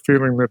start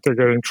feeling that they're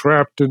getting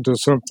trapped into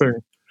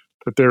something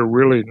that they're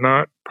really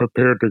not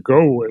prepared to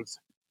go with.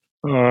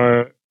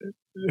 And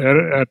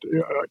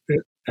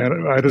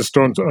I just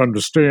don't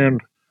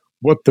understand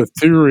what the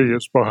theory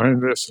is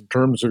behind this in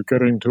terms of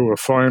getting to a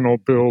final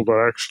bill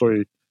that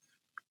actually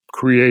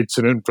creates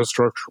an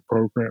infrastructure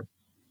program.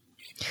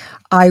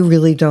 I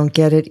really don't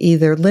get it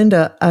either.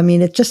 Linda, I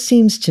mean, it just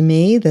seems to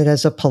me that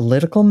as a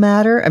political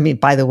matter, I mean,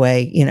 by the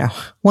way,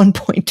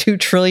 $1.2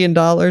 trillion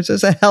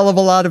is a hell of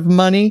a lot of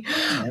money.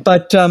 Yeah.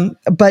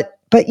 But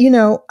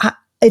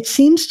it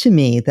seems to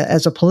me that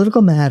as a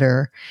political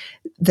matter,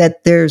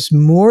 that there's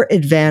more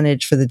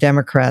advantage for the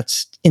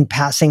Democrats in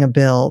passing a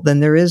bill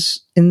than there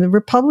is in the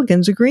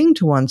Republicans agreeing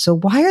to one. So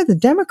why are the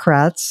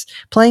Democrats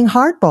playing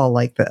hardball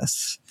like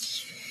this?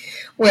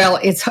 Well,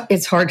 it's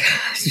hard.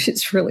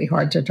 It's really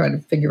hard to try to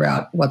figure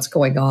out what's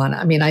going on.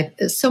 I mean,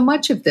 so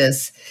much of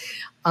this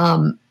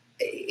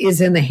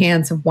is in the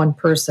hands of one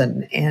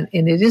person, and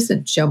it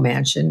isn't Joe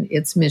Manchin,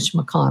 it's Mitch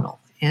McConnell.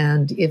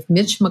 And if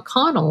Mitch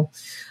McConnell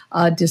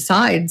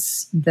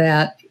decides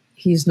that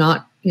he's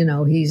not,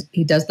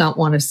 he does not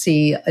want to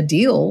see a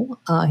deal,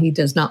 he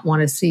does not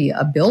want to see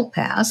a bill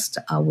passed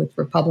with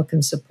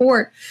Republican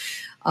support.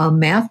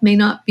 Math may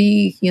not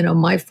be,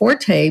 my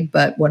forte,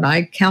 but when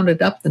I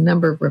counted up the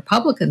number of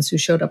Republicans who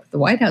showed up at the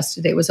White House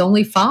today, it was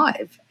only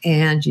 5,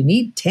 and you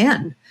need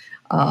 10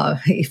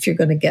 if you're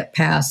going to get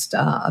past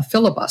a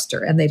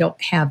filibuster, and they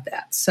don't have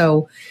that.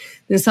 So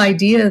this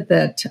idea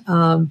that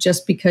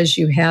just because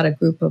you had a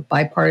group of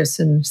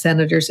bipartisan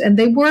senators, and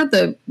they were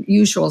the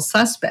usual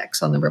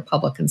suspects on the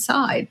Republican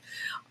side,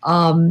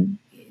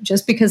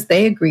 just because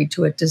they agreed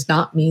to it does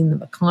not mean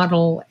that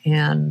McConnell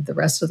and the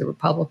rest of the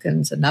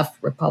Republicans, enough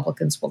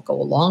Republicans, will go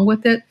along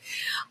with it.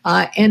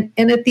 And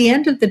at the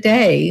end of the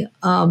day,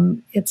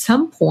 at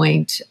some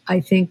point, I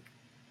think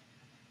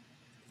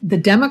the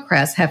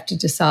Democrats have to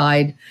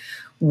decide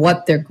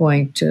what they're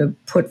going to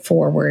put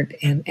forward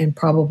and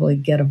probably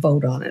get a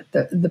vote on it.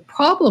 The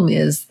problem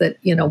is that,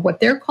 what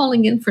they're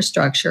calling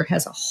infrastructure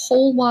has a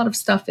whole lot of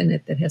stuff in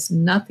it that has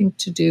nothing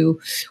to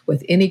do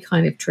with any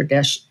kind of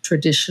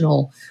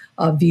traditional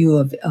view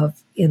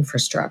of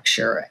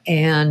infrastructure.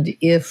 And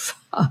if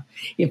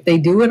they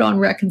do it on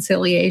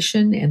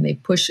reconciliation and they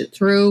push it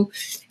through,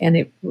 and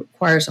it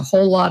requires a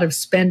whole lot of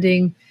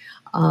spending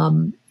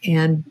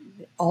and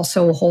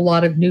also a whole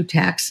lot of new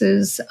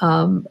taxes,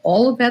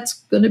 all of that's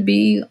going to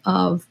be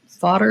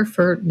fodder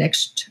for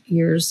next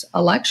year's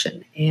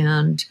election.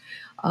 And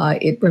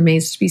it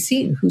remains to be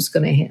seen who's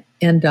going to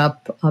end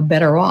up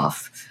better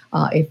off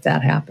if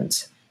that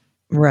happens.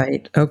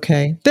 Right.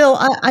 Okay. Bill,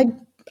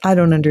 I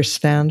don't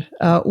understand.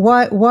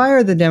 Why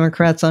are the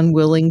Democrats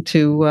unwilling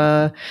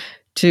to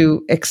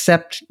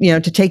accept,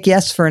 to take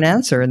yes for an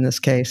answer in this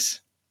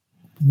case?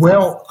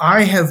 Well,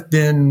 I have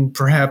been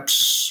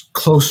perhaps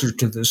closer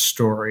to this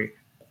story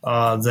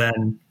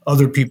than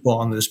other people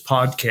on this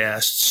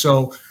podcast.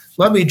 So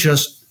let me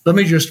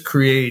just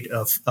create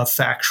a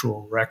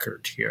factual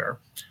record here.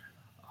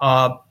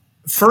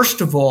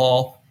 First of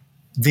all,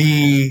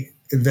 the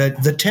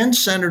 10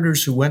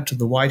 senators who went to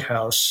the White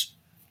House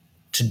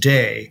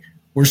today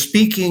were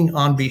speaking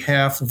on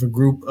behalf of a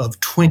group of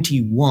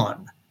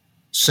 21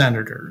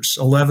 senators,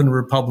 11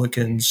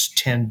 Republicans,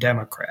 10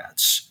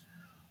 Democrats.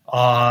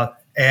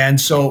 And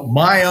so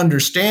my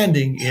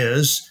understanding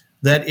is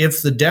that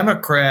if the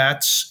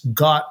Democrats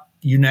got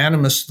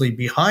unanimously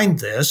behind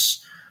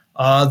this,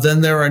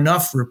 then there are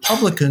enough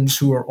Republicans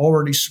who are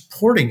already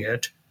supporting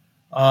it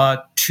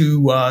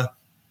to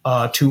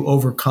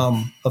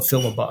overcome a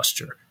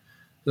filibuster.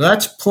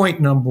 That's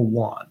point number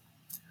one.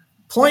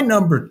 Point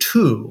number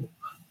two,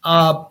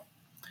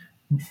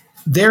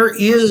 there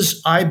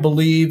is, I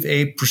believe,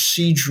 a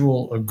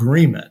procedural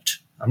agreement.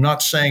 I'm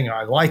not saying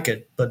I like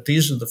it, but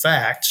these are the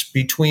facts,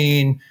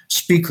 between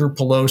Speaker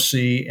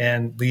Pelosi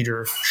and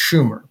Leader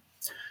Schumer.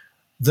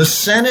 The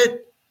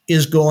Senate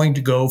is going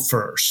to go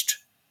first.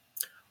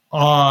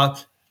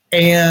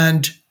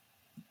 And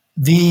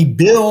the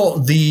bill,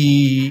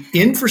 the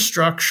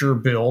infrastructure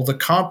bill, the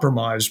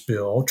compromise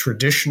bill,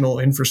 traditional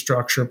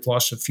infrastructure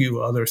plus a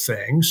few other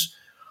things,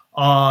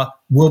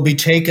 will be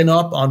taken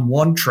up on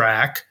one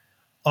track.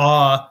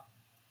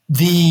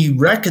 The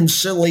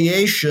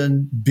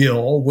reconciliation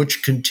bill,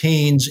 which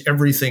contains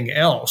everything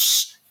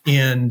else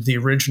in the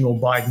original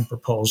Biden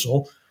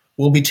proposal,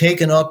 will be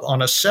taken up on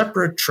a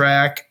separate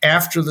track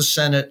after the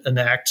Senate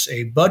enacts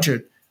a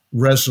budget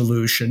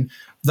resolution.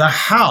 The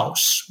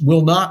House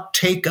will not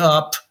take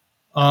up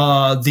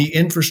the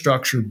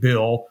infrastructure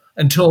bill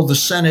until the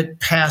Senate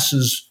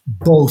passes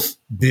both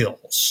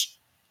bills.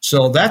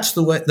 So that's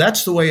the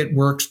way it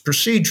works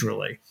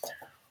procedurally.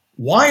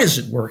 Why is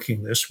it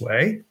working this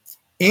way?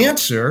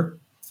 Answer,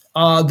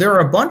 there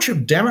are a bunch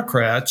of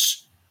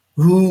Democrats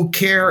who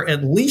care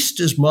at least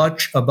as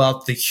much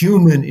about the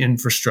human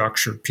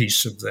infrastructure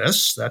piece of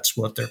this. That's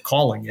what they're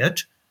calling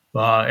it,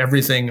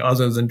 everything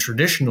other than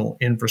traditional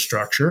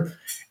infrastructure,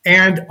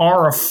 and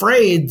are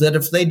afraid that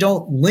if they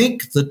don't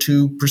link the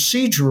two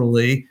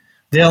procedurally,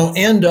 they'll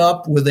end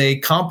up with a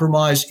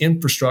compromise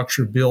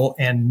infrastructure bill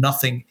and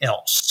nothing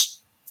else.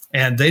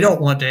 And they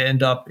don't want to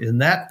end up in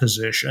that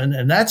position.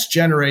 And that's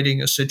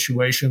generating a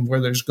situation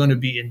where there's going to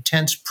be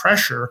intense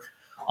pressure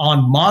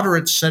on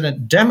moderate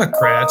Senate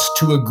Democrats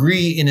to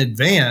agree in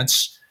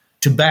advance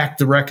to back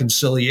the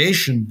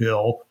reconciliation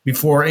bill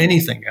before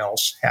anything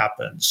else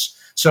happens.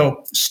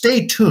 So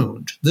stay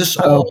tuned. This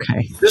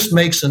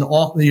makes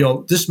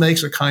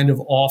a kind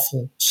of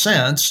awful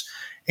sense,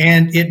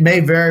 and it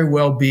may very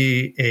well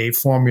be a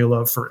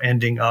formula for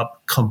ending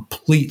up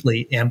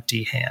completely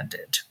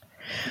empty-handed.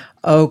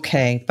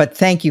 Okay, but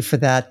thank you for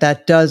that.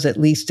 That does at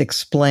least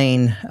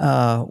explain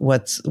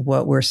what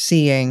we're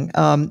seeing.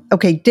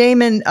 Okay,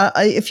 Damon,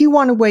 if you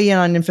want to weigh in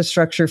on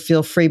infrastructure,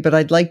 feel free. But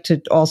I'd like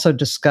to also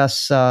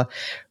discuss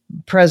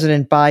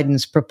President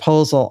Biden's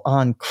proposal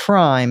on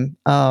crime.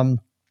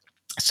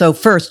 So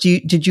first,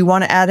 did you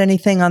want to add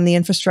anything on the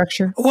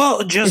infrastructure?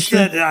 Well, just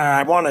that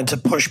I wanted to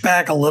push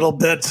back a little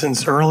bit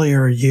since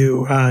earlier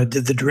you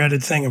did the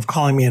dreaded thing of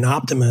calling me an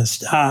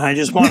optimist. I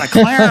just want to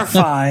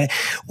clarify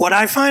what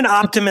I find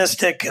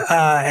optimistic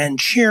and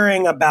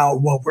cheering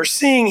about what we're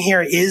seeing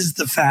here is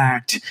the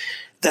fact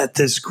that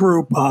this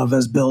group of,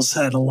 as Bill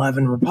said,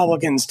 11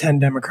 Republicans, 10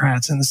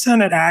 Democrats in the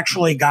Senate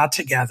actually got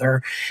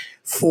together,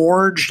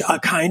 forged a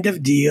kind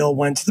of deal,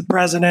 went to the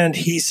president.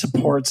 He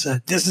supports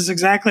it. This is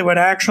exactly what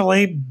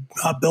actually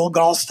Bill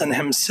Galston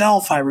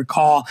himself, I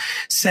recall,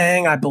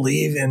 saying, I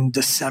believe in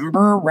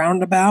December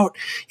roundabout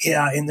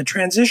in the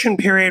transition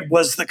period,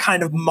 was the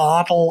kind of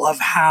model of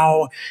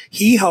how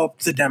he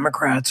hoped the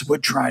Democrats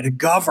would try to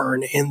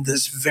govern in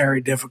this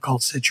very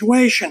difficult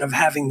situation of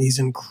having these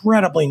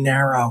incredibly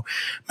narrow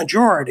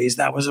majorities.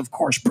 That was, of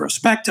course,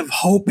 prospective,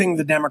 hoping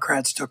the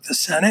Democrats took the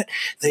Senate.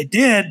 They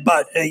did,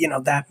 but,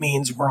 that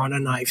means we're on a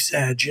knife's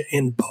edge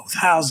in both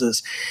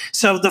houses.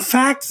 So the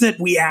fact that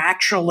we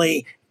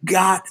actually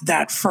got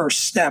that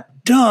first step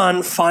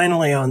done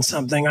finally on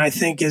something, I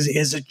think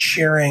is a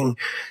cheering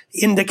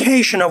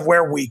indication of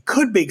where we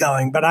could be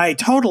going. But I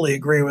totally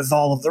agree with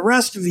all of the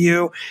rest of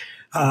you.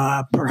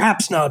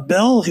 Perhaps not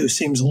Bill, who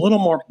seems a little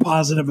more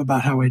positive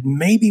about how it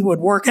maybe would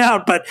work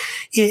out, but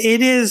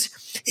it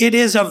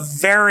is a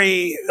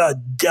very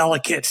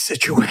delicate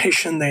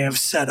situation they have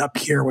set up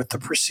here with the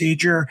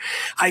procedure.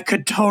 I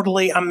could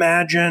totally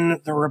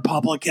imagine the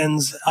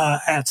Republicans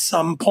at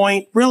some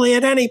point, really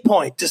at any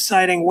point,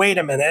 deciding, wait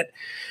a minute,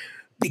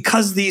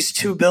 because these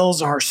two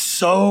bills are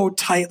so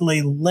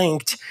tightly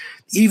linked,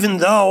 even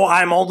though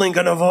I'm only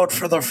going to vote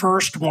for the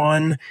first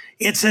one,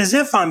 it's as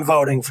if I'm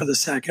voting for the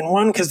second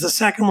one, because the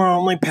second one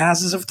only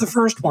passes if the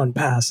first one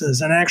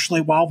passes. And actually,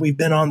 while we've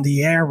been on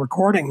the air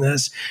recording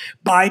this,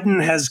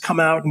 Biden has come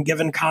out and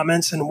given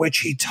comments in which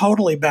he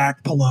totally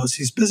backed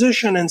Pelosi's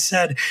position and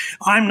said,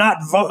 I'm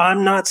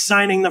not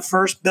signing the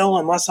first bill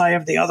unless I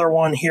have the other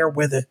one here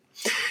with it.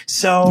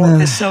 So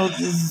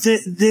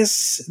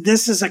this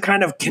is a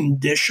kind of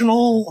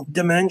conditional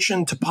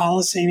dimension to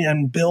policy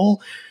and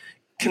bill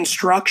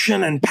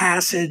construction and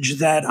passage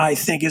that I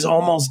think is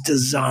almost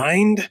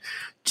designed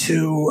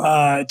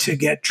to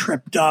get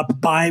tripped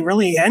up by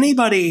really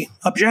anybody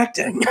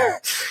objecting,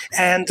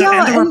 and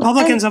the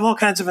Republicans have all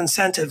kinds of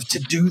incentive to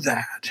do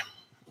that.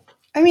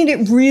 I mean,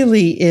 it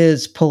really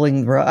is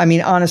pulling. I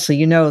mean, honestly,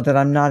 you know that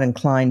I'm not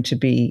inclined to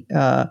be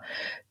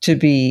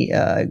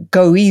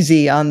go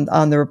easy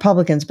on the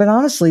Republicans, but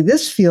honestly,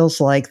 this feels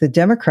like the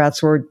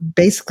Democrats were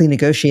basically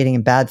negotiating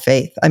in bad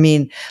faith. I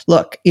mean,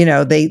 look,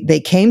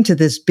 they came to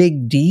this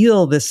big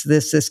deal,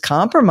 this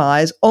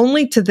compromise,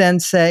 only to then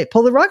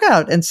pull the rug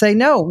out and say,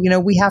 no,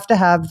 we have to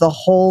have the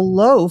whole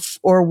loaf,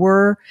 or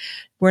we're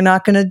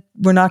not going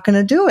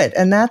to do it.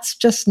 And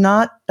that's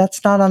not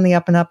on the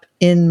up and up,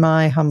 in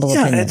my humble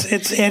opinion.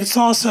 It's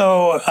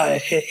also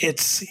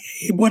it's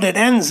what it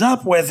ends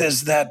up with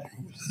is that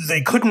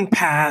they couldn't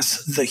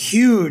pass the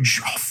huge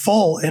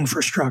full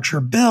infrastructure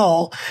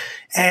bill.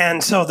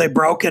 And so they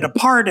broke it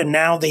apart. And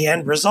now the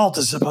end result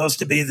is supposed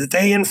to be that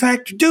they, in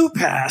fact, do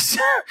pass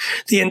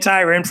the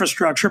entire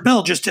infrastructure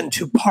bill just in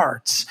two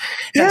parts.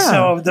 Yeah. And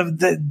so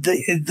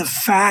the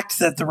fact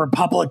that the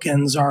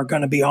Republicans are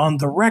going to be on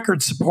the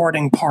record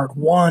supporting part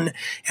one,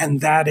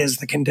 and that is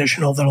the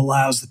conditional that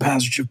allows the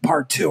passage of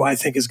part two, I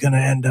think is going to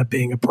end up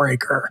being a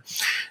breaker.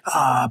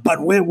 But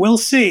we'll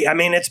see. I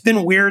mean, it's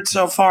been weird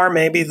so far.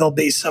 Maybe there'll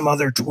be some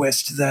other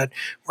twist that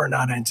we're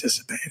not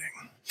anticipating.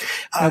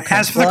 Okay.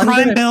 As for the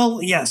crime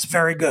bill, yes,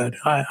 very good.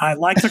 I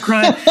like the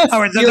crime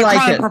or the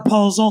crime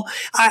proposal.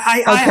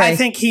 I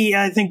think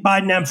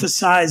Biden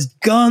emphasized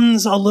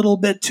guns a little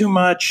bit too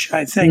much.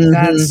 I think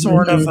that's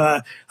sort of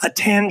a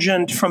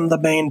tangent from the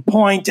main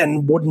point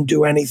and wouldn't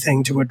do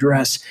anything to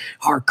address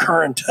our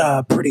current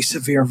pretty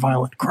severe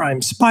violent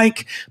crime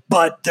spike.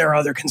 But there are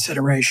other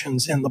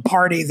considerations in the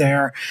party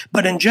there.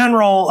 But in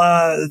general,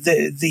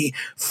 the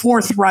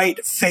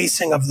forthright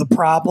facing of the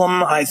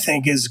problem, I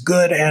think, is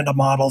good and a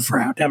model for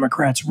how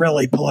Democrats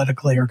really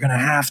politically are going to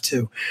have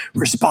to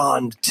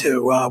respond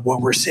to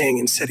what we're seeing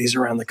in cities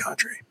around the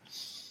country.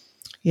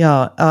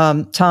 Yeah.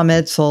 Tom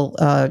Edsall,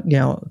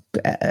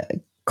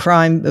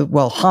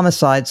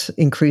 homicides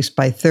increased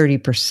by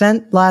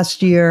 30%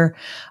 last year.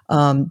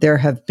 There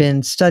have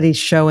been studies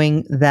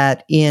showing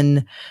that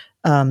in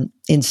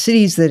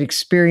cities that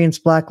experience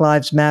Black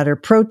Lives Matter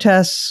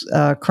protests,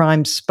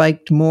 crime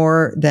spiked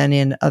more than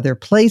in other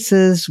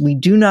places. We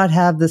do not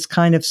have this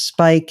kind of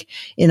spike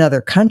in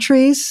other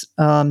countries.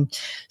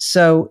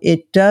 So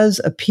it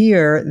does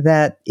appear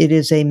that it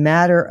is a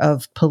matter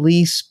of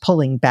police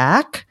pulling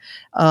back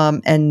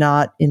and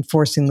not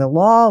enforcing the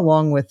law,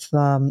 along with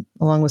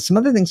some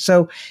other things.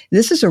 So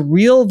this is a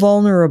real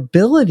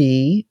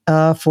vulnerability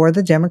for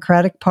the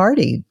Democratic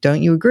Party.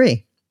 Don't you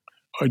agree?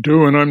 I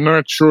do, and I'm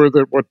not sure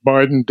that what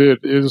Biden did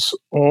is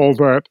all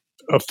that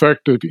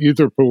effective,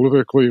 either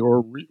politically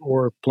or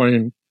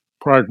plain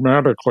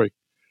pragmatically.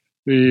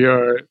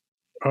 There's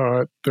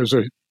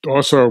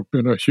also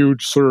been a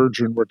huge surge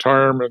in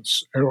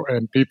retirements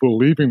and people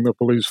leaving the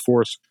police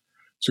force.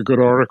 It's a good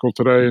article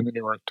today in the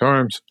New York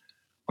Times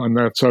on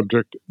that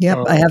subject. Yep,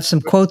 I have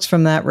some quotes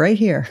from that right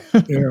here.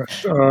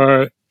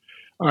 I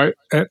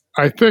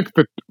think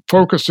that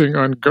focusing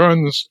on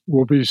guns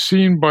will be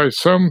seen by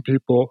some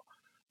people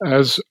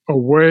as a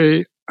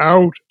way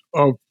out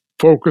of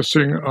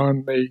focusing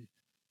on the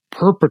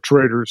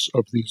perpetrators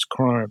of these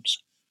crimes.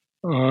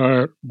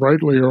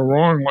 Rightly or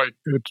wrongly,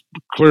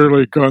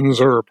 clearly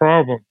guns are a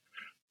problem.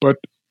 But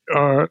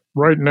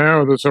right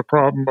now, there's a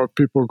problem of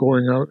people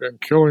going out and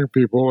killing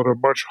people at a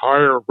much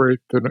higher rate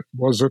than it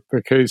was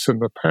the case in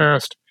the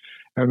past.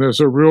 And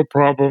there's a real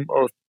problem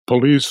of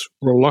police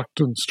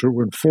reluctance to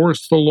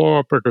enforce the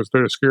law because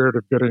they're scared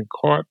of getting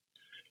caught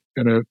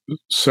in a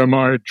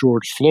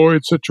semi-George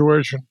Floyd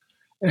situation,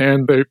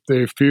 and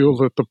they feel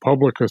that the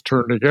public has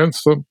turned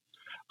against them.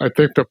 I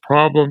think the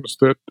problems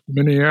that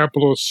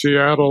Minneapolis,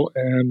 Seattle,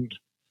 and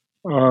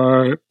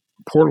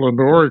Portland,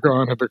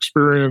 Oregon have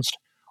experienced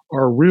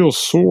are real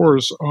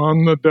sores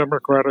on the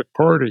Democratic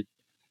Party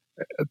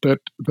that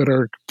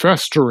are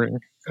festering,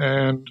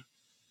 and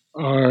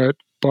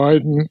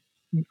Biden,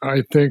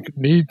 I think,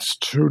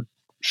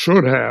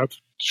 should have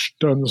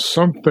done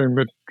something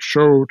that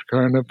showed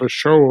kind of a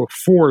show of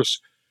force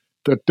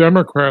that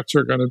Democrats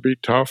are going to be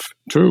tough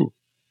too.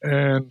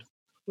 And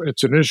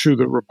it's an issue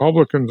that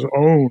Republicans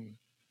own.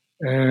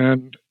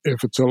 And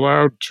if it's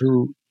allowed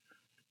to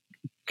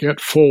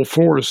get full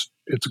force,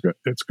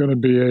 it's going to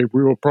be a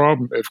real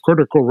problem. If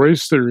critical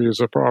race theory is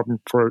a problem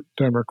for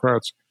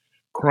Democrats,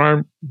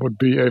 crime would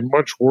be a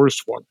much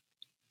worse one.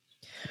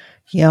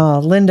 Yeah,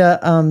 Linda,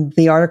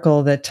 the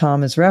article that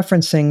Tom is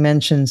referencing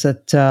mentions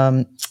that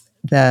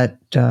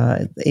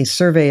a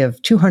survey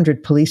of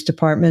 200 police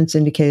departments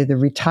indicated the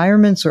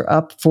retirements are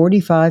up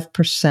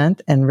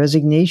 45% and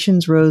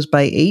resignations rose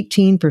by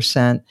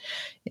 18%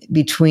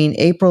 between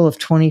April of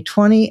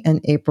 2020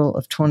 and April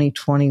of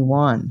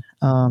 2021,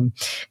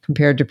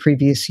 compared to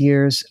previous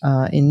years.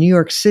 In New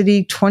York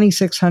City,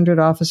 2,600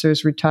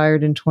 officers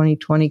retired in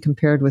 2020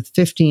 compared with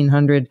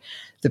 1,500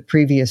 the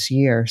previous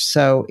year.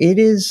 So it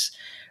is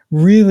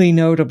really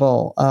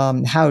notable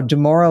how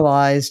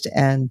demoralized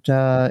and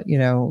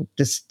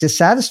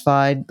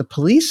dissatisfied the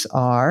police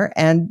are.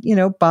 And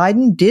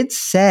Biden did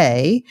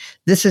say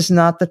this is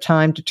not the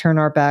time to turn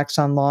our backs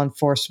on law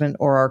enforcement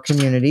or our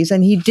communities,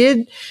 and he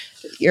did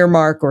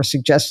earmark or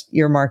suggest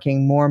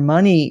earmarking more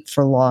money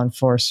for law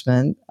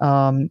enforcement.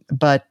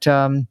 But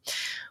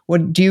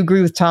what do you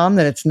agree with Tom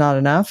that it's not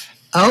enough?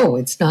 Oh,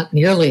 it's not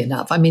nearly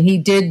enough. I mean, he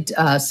did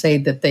say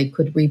that they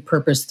could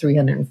repurpose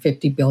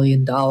 $350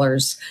 billion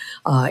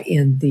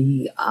in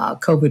the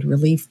COVID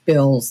relief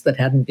bills that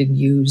hadn't been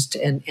used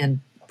and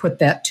put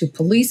that to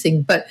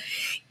policing. But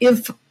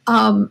if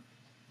Joe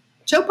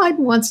Biden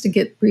wants to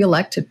get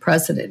reelected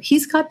president,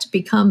 he's got to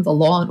become the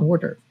law and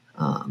order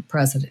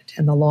president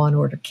and the law and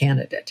order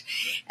candidate.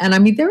 And I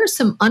mean, there are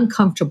some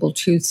uncomfortable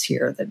truths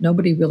here that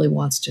nobody really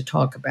wants to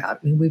talk about. I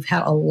mean, we've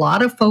had a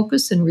lot of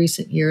focus in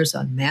recent years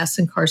on mass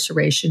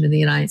incarceration in the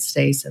United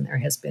States, and there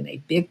has been a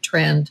big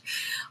trend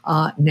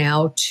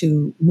now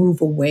to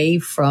move away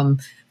from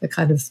the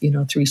kind of,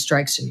 3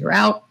 strikes and you're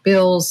out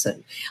bills.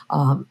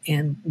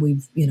 And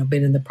we've,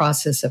 been in the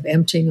process of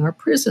emptying our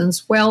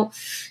prisons. Well,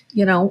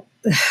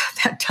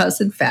 that does,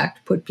 in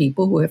fact, put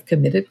people who have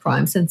committed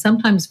crimes, and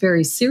sometimes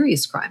very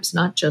serious crimes,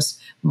 not just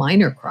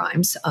minor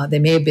crimes. They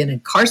may have been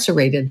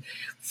incarcerated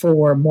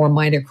for more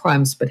minor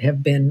crimes, but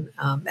have been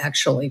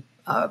actually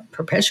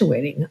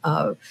perpetuating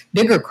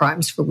bigger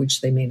crimes for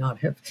which they may not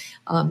have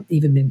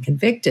even been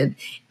convicted.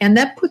 And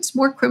that puts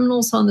more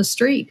criminals on the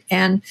street.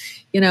 And,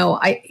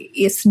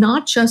 it's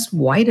not just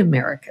white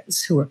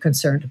Americans who are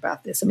concerned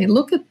about this. I mean,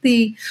 look at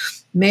the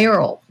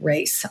mayoral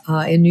race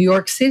in New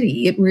York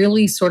City. It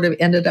really sort of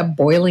ended up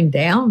boiling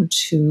down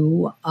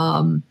to,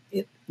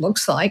 it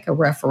looks like, a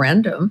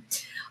referendum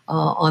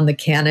on the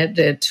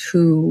candidate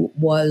who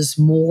was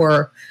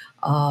more,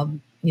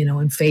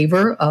 in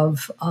favor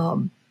of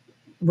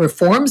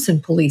reforms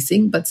in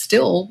policing, but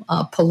still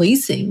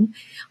policing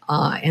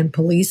and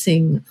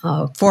policing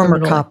former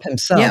cop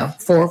himself. Yeah,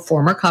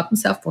 former cop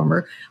himself,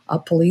 former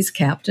police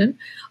captain,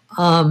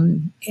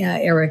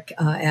 Eric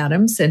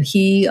Adams, and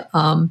he,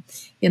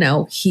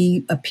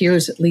 he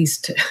appears, at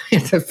least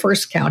at the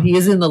first count, he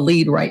is in the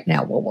lead right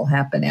now. What will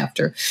happen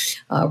after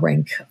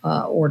rank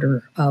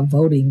order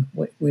voting,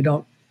 we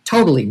don't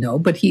totally know,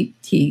 but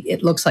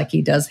it looks like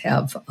he does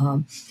have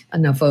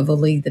enough of a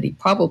lead that he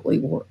probably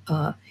will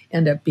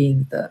end up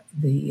being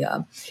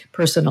the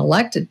person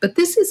elected. But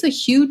this is a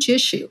huge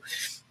issue,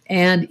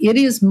 and it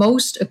is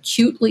most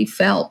acutely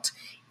felt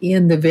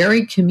in the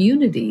very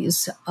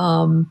communities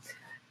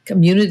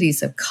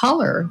of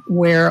color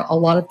where a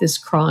lot of this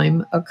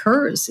crime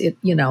occurs.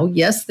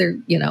 Yes,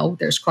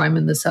 there's crime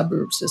in the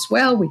suburbs as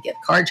well. We get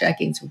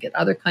carjackings, we get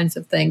other kinds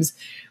of things,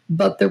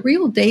 but the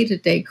real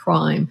day-to-day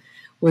crime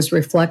was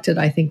reflected,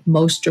 I think,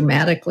 most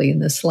dramatically in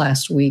this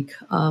last week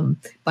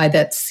by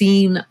that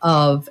scene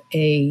of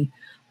a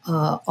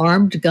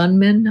armed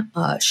gunman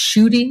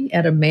shooting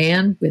at a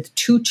man with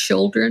 2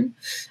 children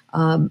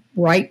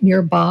right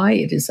nearby.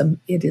 It is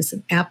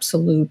an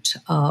absolute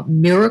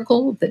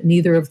miracle that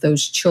neither of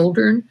those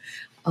children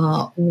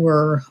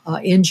were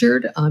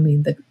injured. I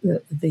mean,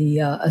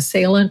 the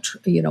assailant,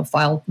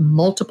 fired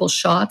multiple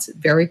shots at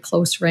very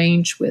close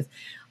range with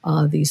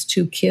these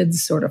 2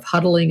 kids sort of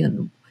huddling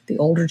and the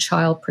older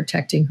child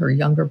protecting her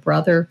younger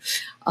brother.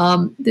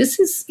 This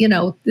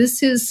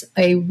is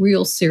a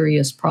real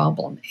serious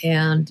problem,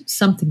 and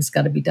something's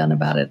got to be done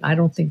about it. I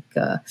don't think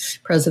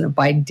President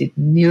Biden did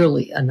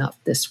nearly enough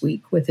this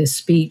week with his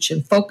speech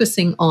and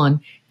focusing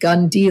on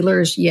gun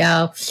dealers.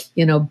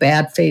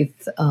 Bad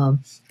faith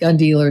gun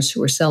dealers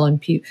who are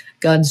selling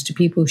guns to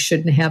people who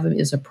shouldn't have them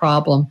is a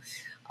problem.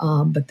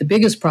 But the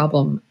biggest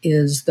problem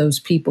is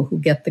those people who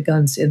get the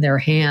guns in their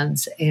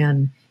hands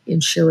and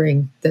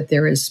ensuring that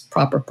there is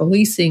proper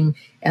policing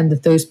and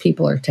that those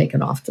people are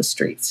taken off the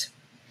streets.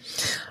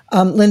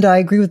 Linda, I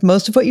agree with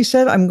most of what you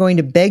said. I'm going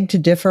to beg to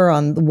differ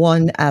on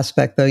one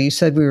aspect, though. You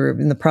said we were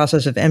in the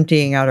process of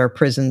emptying out our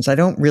prisons. I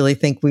don't really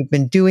think we've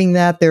been doing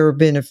that. There have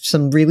been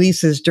some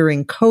releases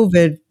during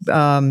COVID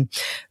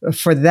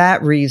for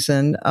that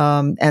reason.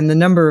 And the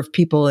number of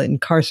people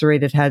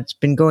incarcerated has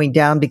been going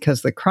down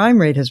because the crime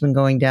rate has been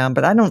going down.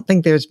 But I don't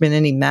think there's been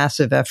any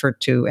massive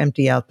effort to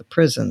empty out the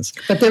prisons.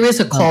 But there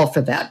is a call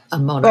for that,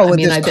 Mona.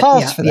 There's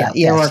calls for that.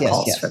 There are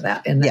calls for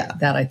that. And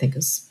that I think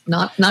is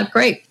not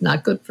great,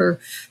 not good for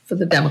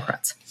the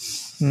Democrats.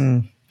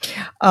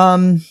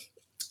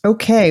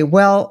 Okay.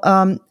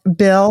 Well,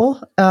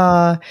 Bill,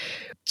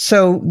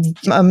 so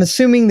I'm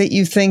assuming that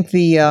you think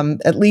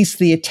at least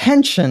the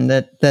attention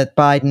that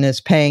Biden is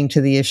paying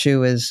to the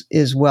issue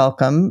is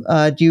welcome.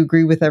 Do you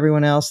agree with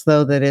everyone else,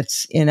 though, that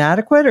it's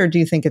inadequate, or do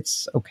you think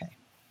it's okay?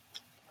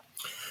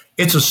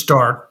 It's a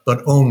start,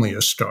 but only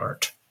a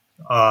start.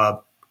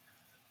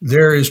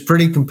 There is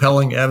pretty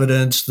compelling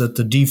evidence that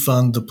the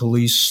defund the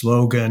police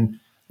slogan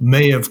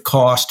may have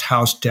cost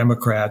House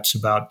Democrats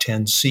about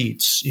 10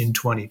 seats in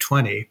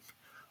 2020.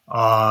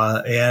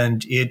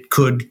 And it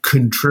could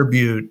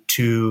contribute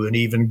to an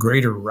even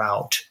greater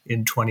rout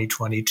in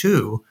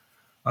 2022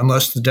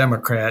 unless the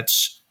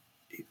Democrats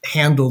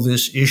handle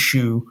this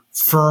issue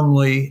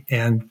firmly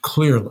and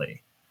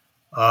clearly.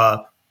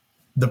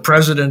 The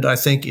president, I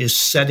think, is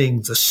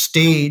setting the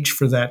stage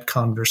for that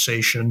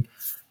conversation.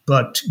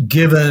 But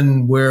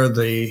given where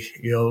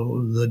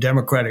the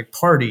Democratic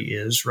Party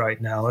is right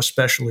now,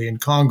 especially in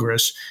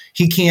Congress,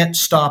 he can't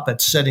stop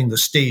at setting the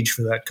stage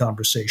for that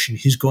conversation.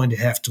 He's going to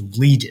have to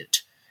lead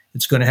it.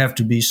 It's going to have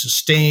to be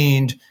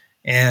sustained,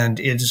 and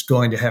it is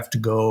going to have to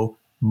go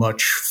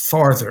much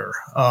farther.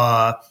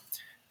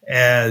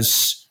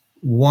 As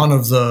one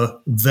of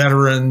the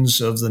veterans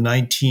of the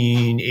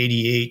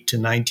 1988 to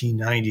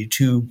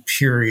 1992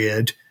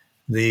 period,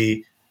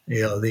 the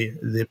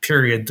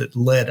period that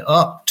led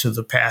up to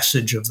the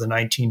passage of the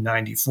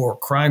 1994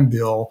 crime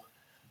bill,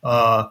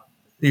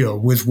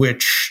 with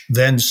which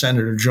then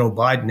Senator Joe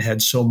Biden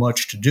had so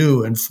much to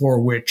do and for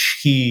which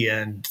he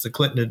and the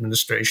Clinton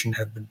administration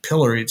have been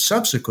pilloried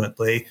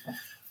subsequently.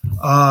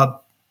 I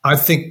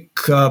think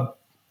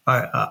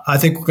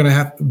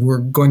we're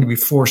going to be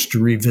forced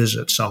to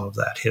revisit some of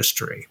that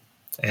history.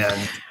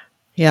 And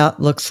yeah, it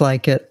looks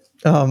like it.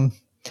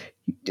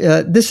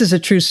 This is a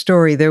true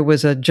story. There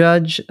was a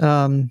judge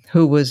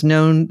who was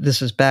known.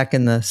 This was back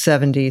in the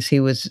 70s. He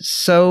was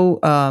so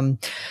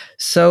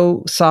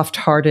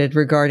soft-hearted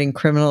regarding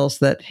criminals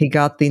that he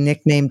got the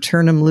nickname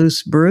 "Turn 'em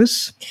Loose,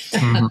 Bruce."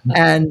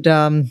 And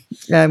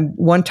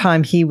one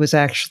time he was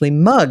actually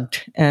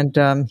mugged,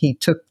 and he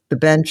took the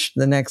bench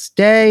the next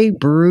day,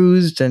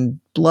 bruised and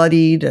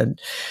bloodied, and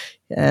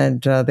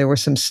there were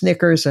some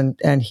snickers,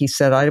 and he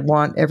said, I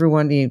want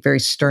everyone, he very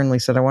sternly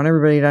said, I want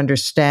everybody to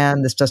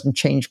understand this doesn't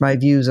change my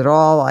views at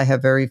all. I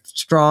have very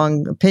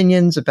strong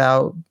opinions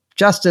about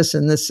justice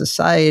in this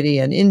society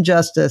and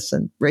injustice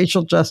and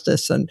racial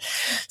justice. And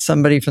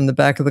somebody from the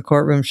back of the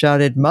courtroom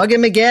shouted, mug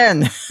him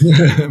again.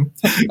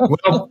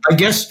 Well, I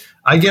guess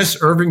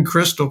Irving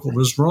Kristol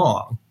was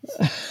wrong.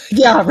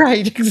 Yeah,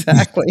 right.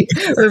 Exactly.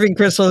 Irving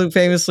Kristol, who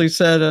famously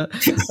said, a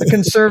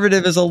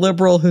conservative is a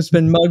liberal who's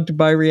been mugged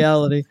by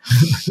reality.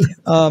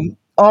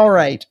 All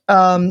right.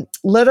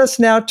 Let us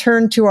now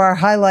turn to our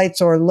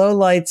highlights or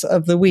lowlights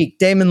of the week.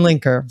 Damon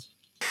Linker.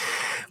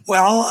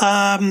 Well,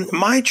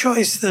 my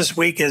choice this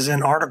week is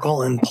an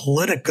article in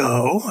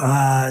Politico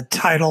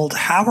titled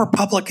How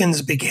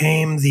Republicans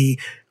Became the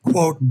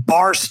quote,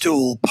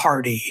 Barstool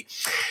Party.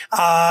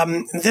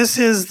 This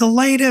is the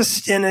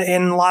latest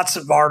in lots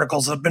of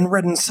articles that have been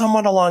written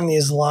somewhat along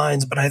these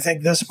lines, but I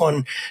think this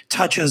one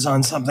touches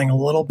on something a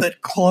little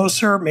bit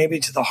closer, maybe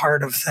to the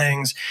heart of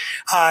things.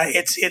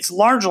 It's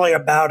largely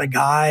about a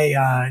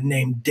guy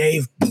named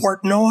Dave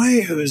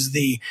Portnoy, who's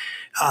the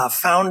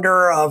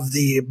founder of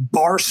the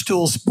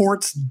Barstool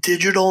Sports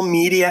digital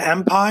media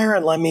empire.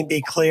 And let me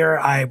be clear,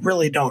 I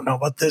really don't know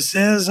what this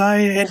is.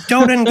 I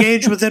don't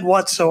engage with it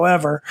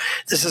whatsoever.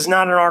 This is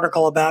not an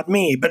article about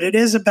me, but it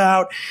is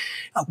about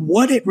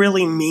what it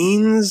really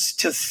means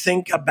to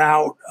think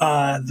about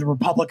the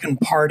Republican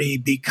Party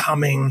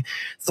becoming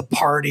the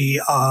party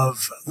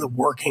of the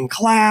working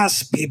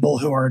class, people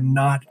who are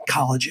not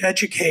college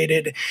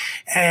educated,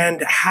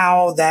 and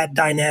how that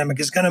dynamic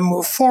is going to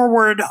move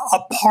forward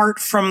apart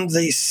from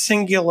the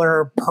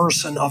singular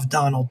person of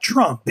Donald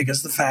Trump.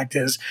 Because the fact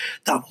is,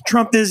 Donald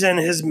Trump is in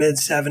his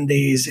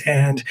mid-70s,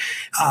 and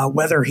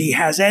whether he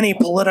has any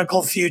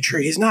political future,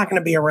 he's not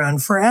going to be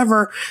around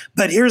forever.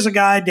 But here's a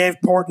guy, Dave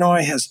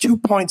Portnoy, has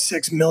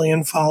 2.6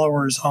 million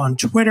followers on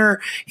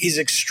Twitter. He's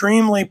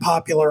extremely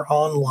popular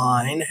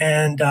online.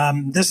 And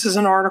this is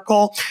an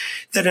article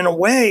that in a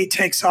way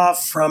takes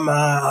off from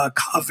a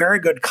very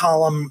good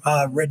column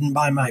written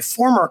by my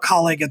former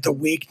colleague at The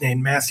Week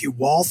named Matthew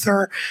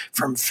Walther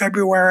from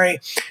February,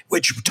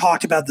 which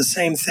talked about the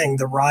same thing,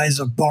 the rise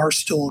of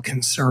barstool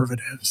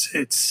conservatives.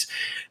 It's,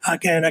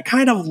 again, a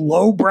kind of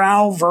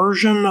lowbrow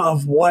version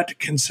of what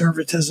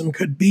conservatism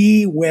could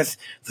be, with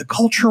the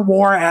culture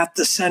war at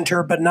the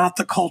center, but not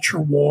the culture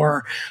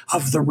war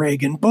of the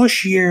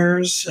Reagan-Bush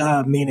years,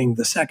 meaning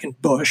the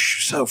second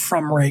Bush, so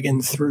from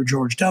Reagan through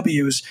George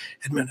W.'s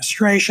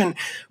administration,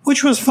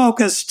 which was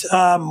focused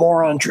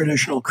more on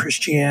traditional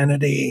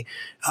Christianity,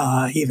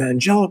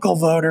 evangelical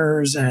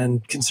voters,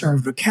 and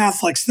conservative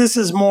Catholics. This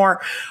is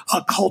more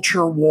a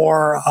culture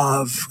war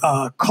of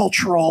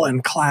cultural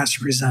and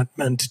class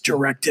resentment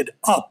directed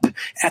up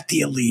at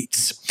the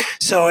elites.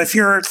 So if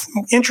you're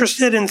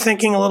interested in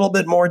thinking a little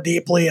bit more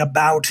deeply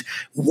about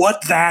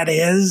what that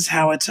is,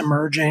 how it's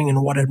emerging,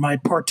 and what it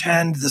might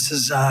portend, this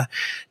is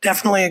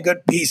definitely a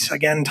good piece,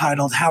 again,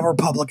 titled How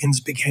Republicans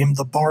Became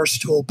the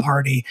Barstool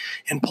Party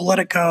in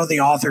Politico. The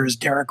author is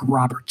Derek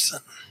Robertson.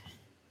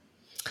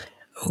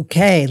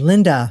 Okay,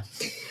 Linda.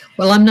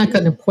 Well, I'm not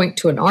going to point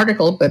to an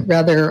article, but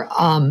rather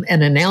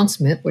an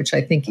announcement, which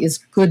I think is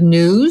good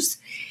news.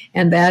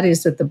 And that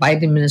is that the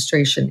Biden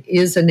administration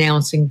is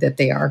announcing that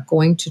they are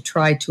going to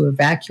try to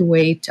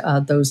evacuate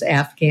those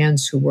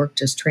Afghans who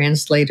worked as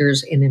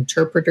translators and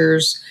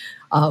interpreters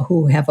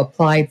who have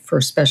applied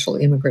for special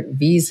immigrant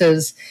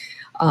visas.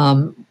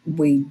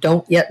 We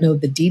don't yet know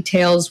the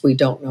details. We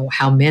don't know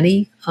how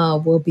many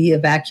will be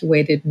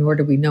evacuated, nor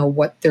do we know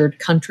what third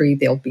country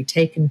they'll be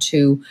taken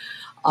to.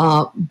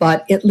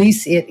 But at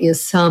least it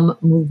is some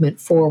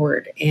movement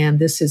forward. And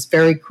this is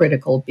very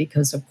critical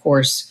because, of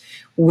course,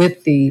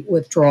 with the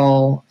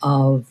withdrawal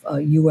of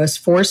U.S.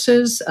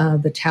 forces,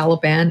 the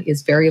Taliban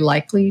is very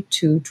likely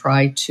to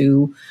try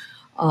to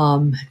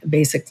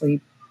basically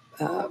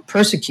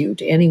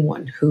persecute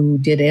anyone who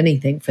did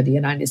anything for the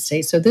United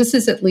States. So this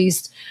is at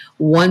least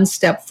one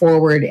step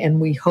forward,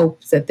 and we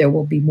hope that there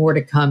will be more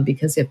to come,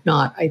 because if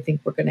not, I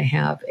think we're going to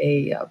have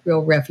a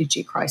real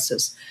refugee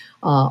crisis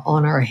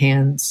on our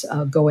hands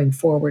going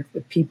forward,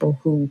 with people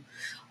who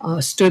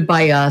stood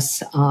by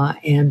us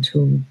and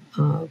whom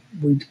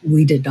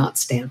we did not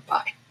stand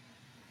by.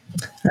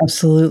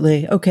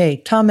 Absolutely.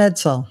 Okay, Tom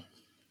Edsall.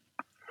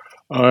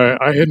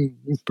 I hadn't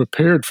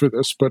prepared for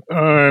this, but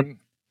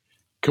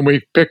can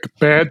we pick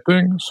bad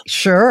things?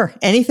 Sure,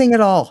 anything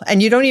at all.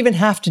 And you don't even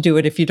have to do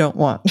it if you don't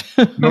want.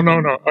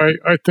 No.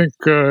 I think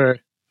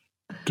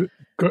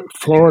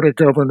Florida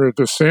Governor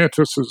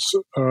DeSantis's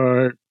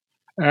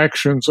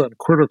actions on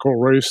critical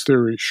race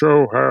theory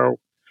show how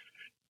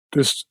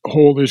this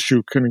whole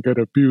issue can get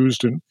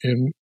abused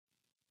in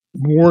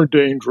more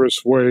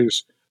dangerous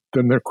ways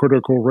than the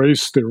critical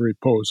race theory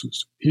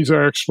poses. He's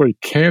actually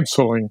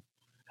canceling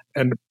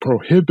and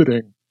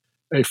prohibiting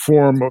a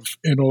form of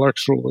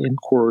intellectual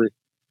inquiry.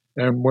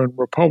 And when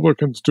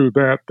Republicans do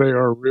that, they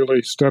are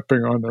really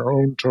stepping on their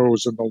own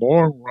toes in the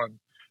long run.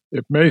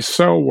 It may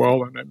sell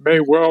well, and it may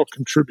well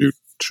contribute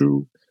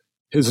to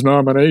his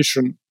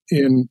nomination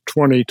in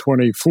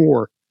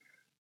 2024,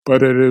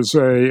 but it's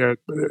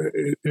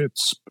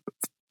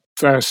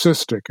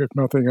fascistic, if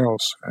nothing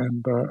else.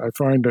 And I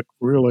find it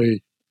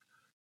really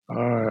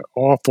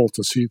awful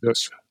to see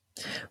this.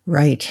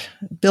 Right.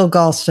 Bill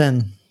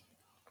Galston.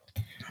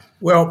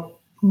 Well,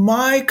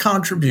 my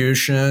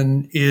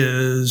contribution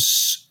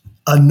is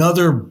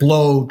another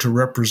blow to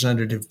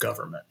representative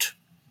government.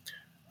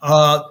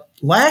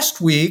 Last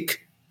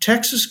week,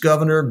 Texas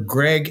Governor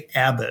Greg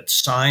Abbott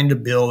signed a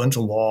bill into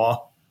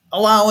law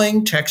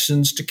allowing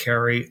Texans to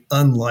carry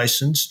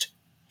unlicensed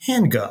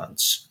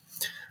handguns.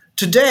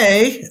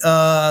 Today,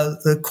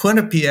 the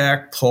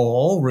Quinnipiac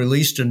poll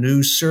released a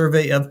new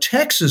survey of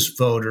Texas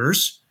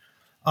voters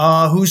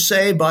who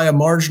say by a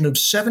margin of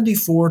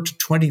 74 to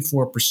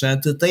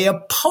 24% that they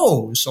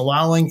oppose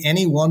allowing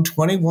anyone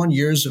 21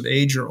 years of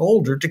age or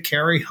older to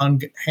carry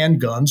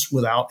handguns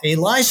without a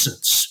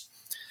license.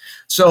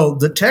 So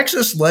the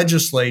Texas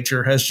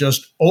legislature has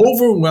just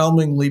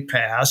overwhelmingly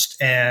passed,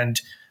 and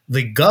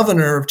the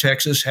governor of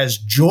Texas has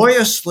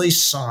joyously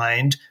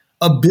signed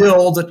a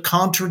bill that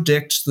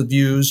contradicts the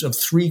views of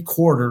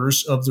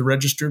 3/4 of the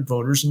registered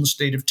voters in the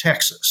state of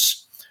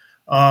Texas.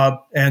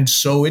 And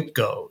so it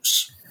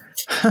goes.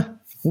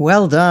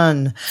 Well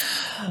done.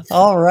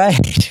 All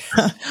right.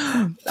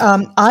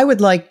 I would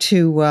like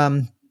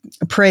to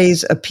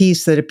praise a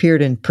piece that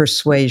appeared in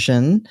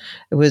Persuasion.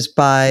 It was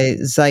by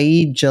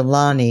Zaid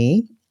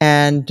Jilani,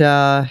 and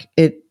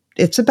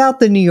it's about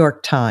the New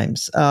York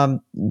Times.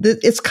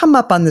 It's come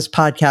up on this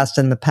podcast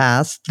in the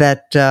past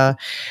that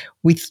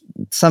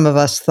some of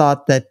us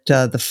thought that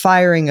the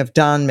firing of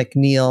Don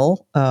McNeil,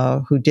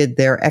 who did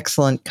their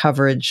excellent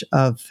coverage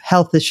of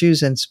health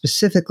issues and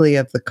specifically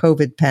of the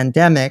COVID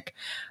pandemic,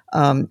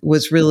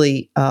 was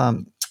really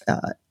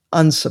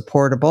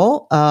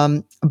unsupportable.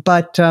 And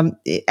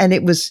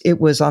it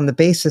was on the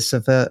basis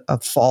of a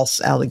false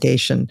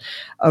allegation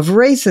of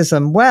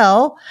racism.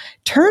 Well,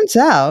 turns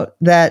out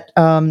that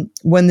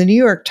when the New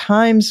York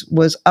Times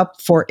was up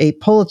for a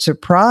Pulitzer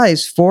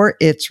Prize for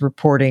its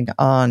reporting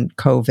on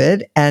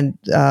COVID, and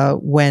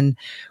when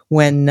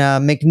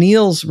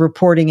McNeil's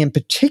reporting in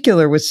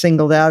particular was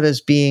singled out as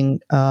being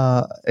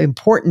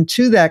important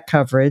to that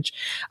coverage,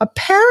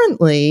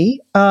 apparently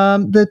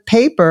the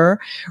paper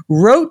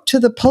wrote to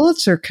the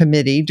Pulitzer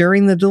Committee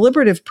during the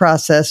deliberative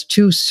process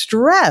to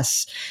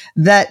stress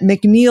that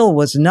McNeil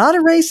was not a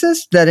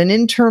racist, that an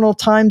internal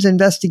Times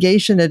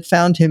investigation had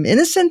found him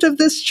innocent of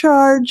this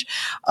charge.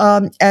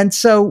 And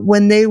so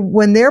when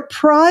their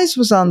prize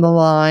was on the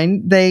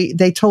line,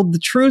 they told the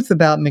truth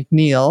about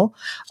McNeil,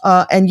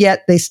 and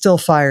yet they still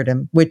fired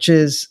him, which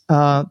is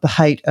the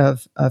height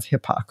of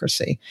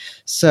hypocrisy.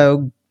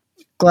 So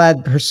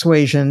glad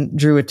Persuasion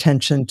drew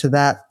attention to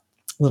that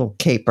little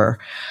caper.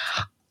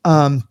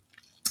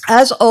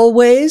 As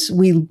always,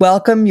 we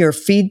welcome your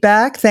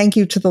feedback. Thank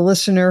you to the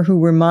listener who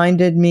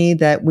reminded me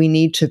that we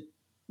need to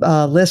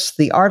list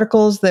the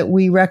articles that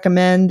we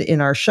recommend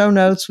in our show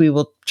notes. We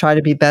will try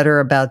to be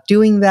better about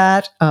doing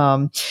that.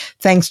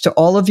 Thanks to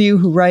all of you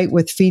who write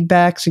with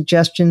feedback,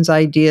 suggestions,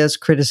 ideas,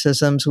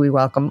 criticisms. We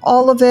welcome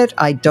all of it.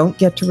 I don't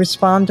get to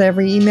respond to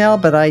every email,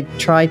 but I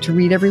try to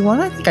read everyone.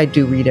 I think I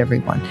do read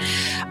everyone.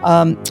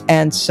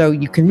 And so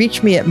you can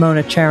reach me at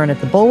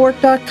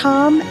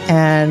monacharan@thebulwark.com,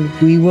 and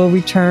we will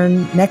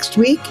return next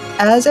week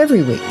as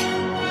every week.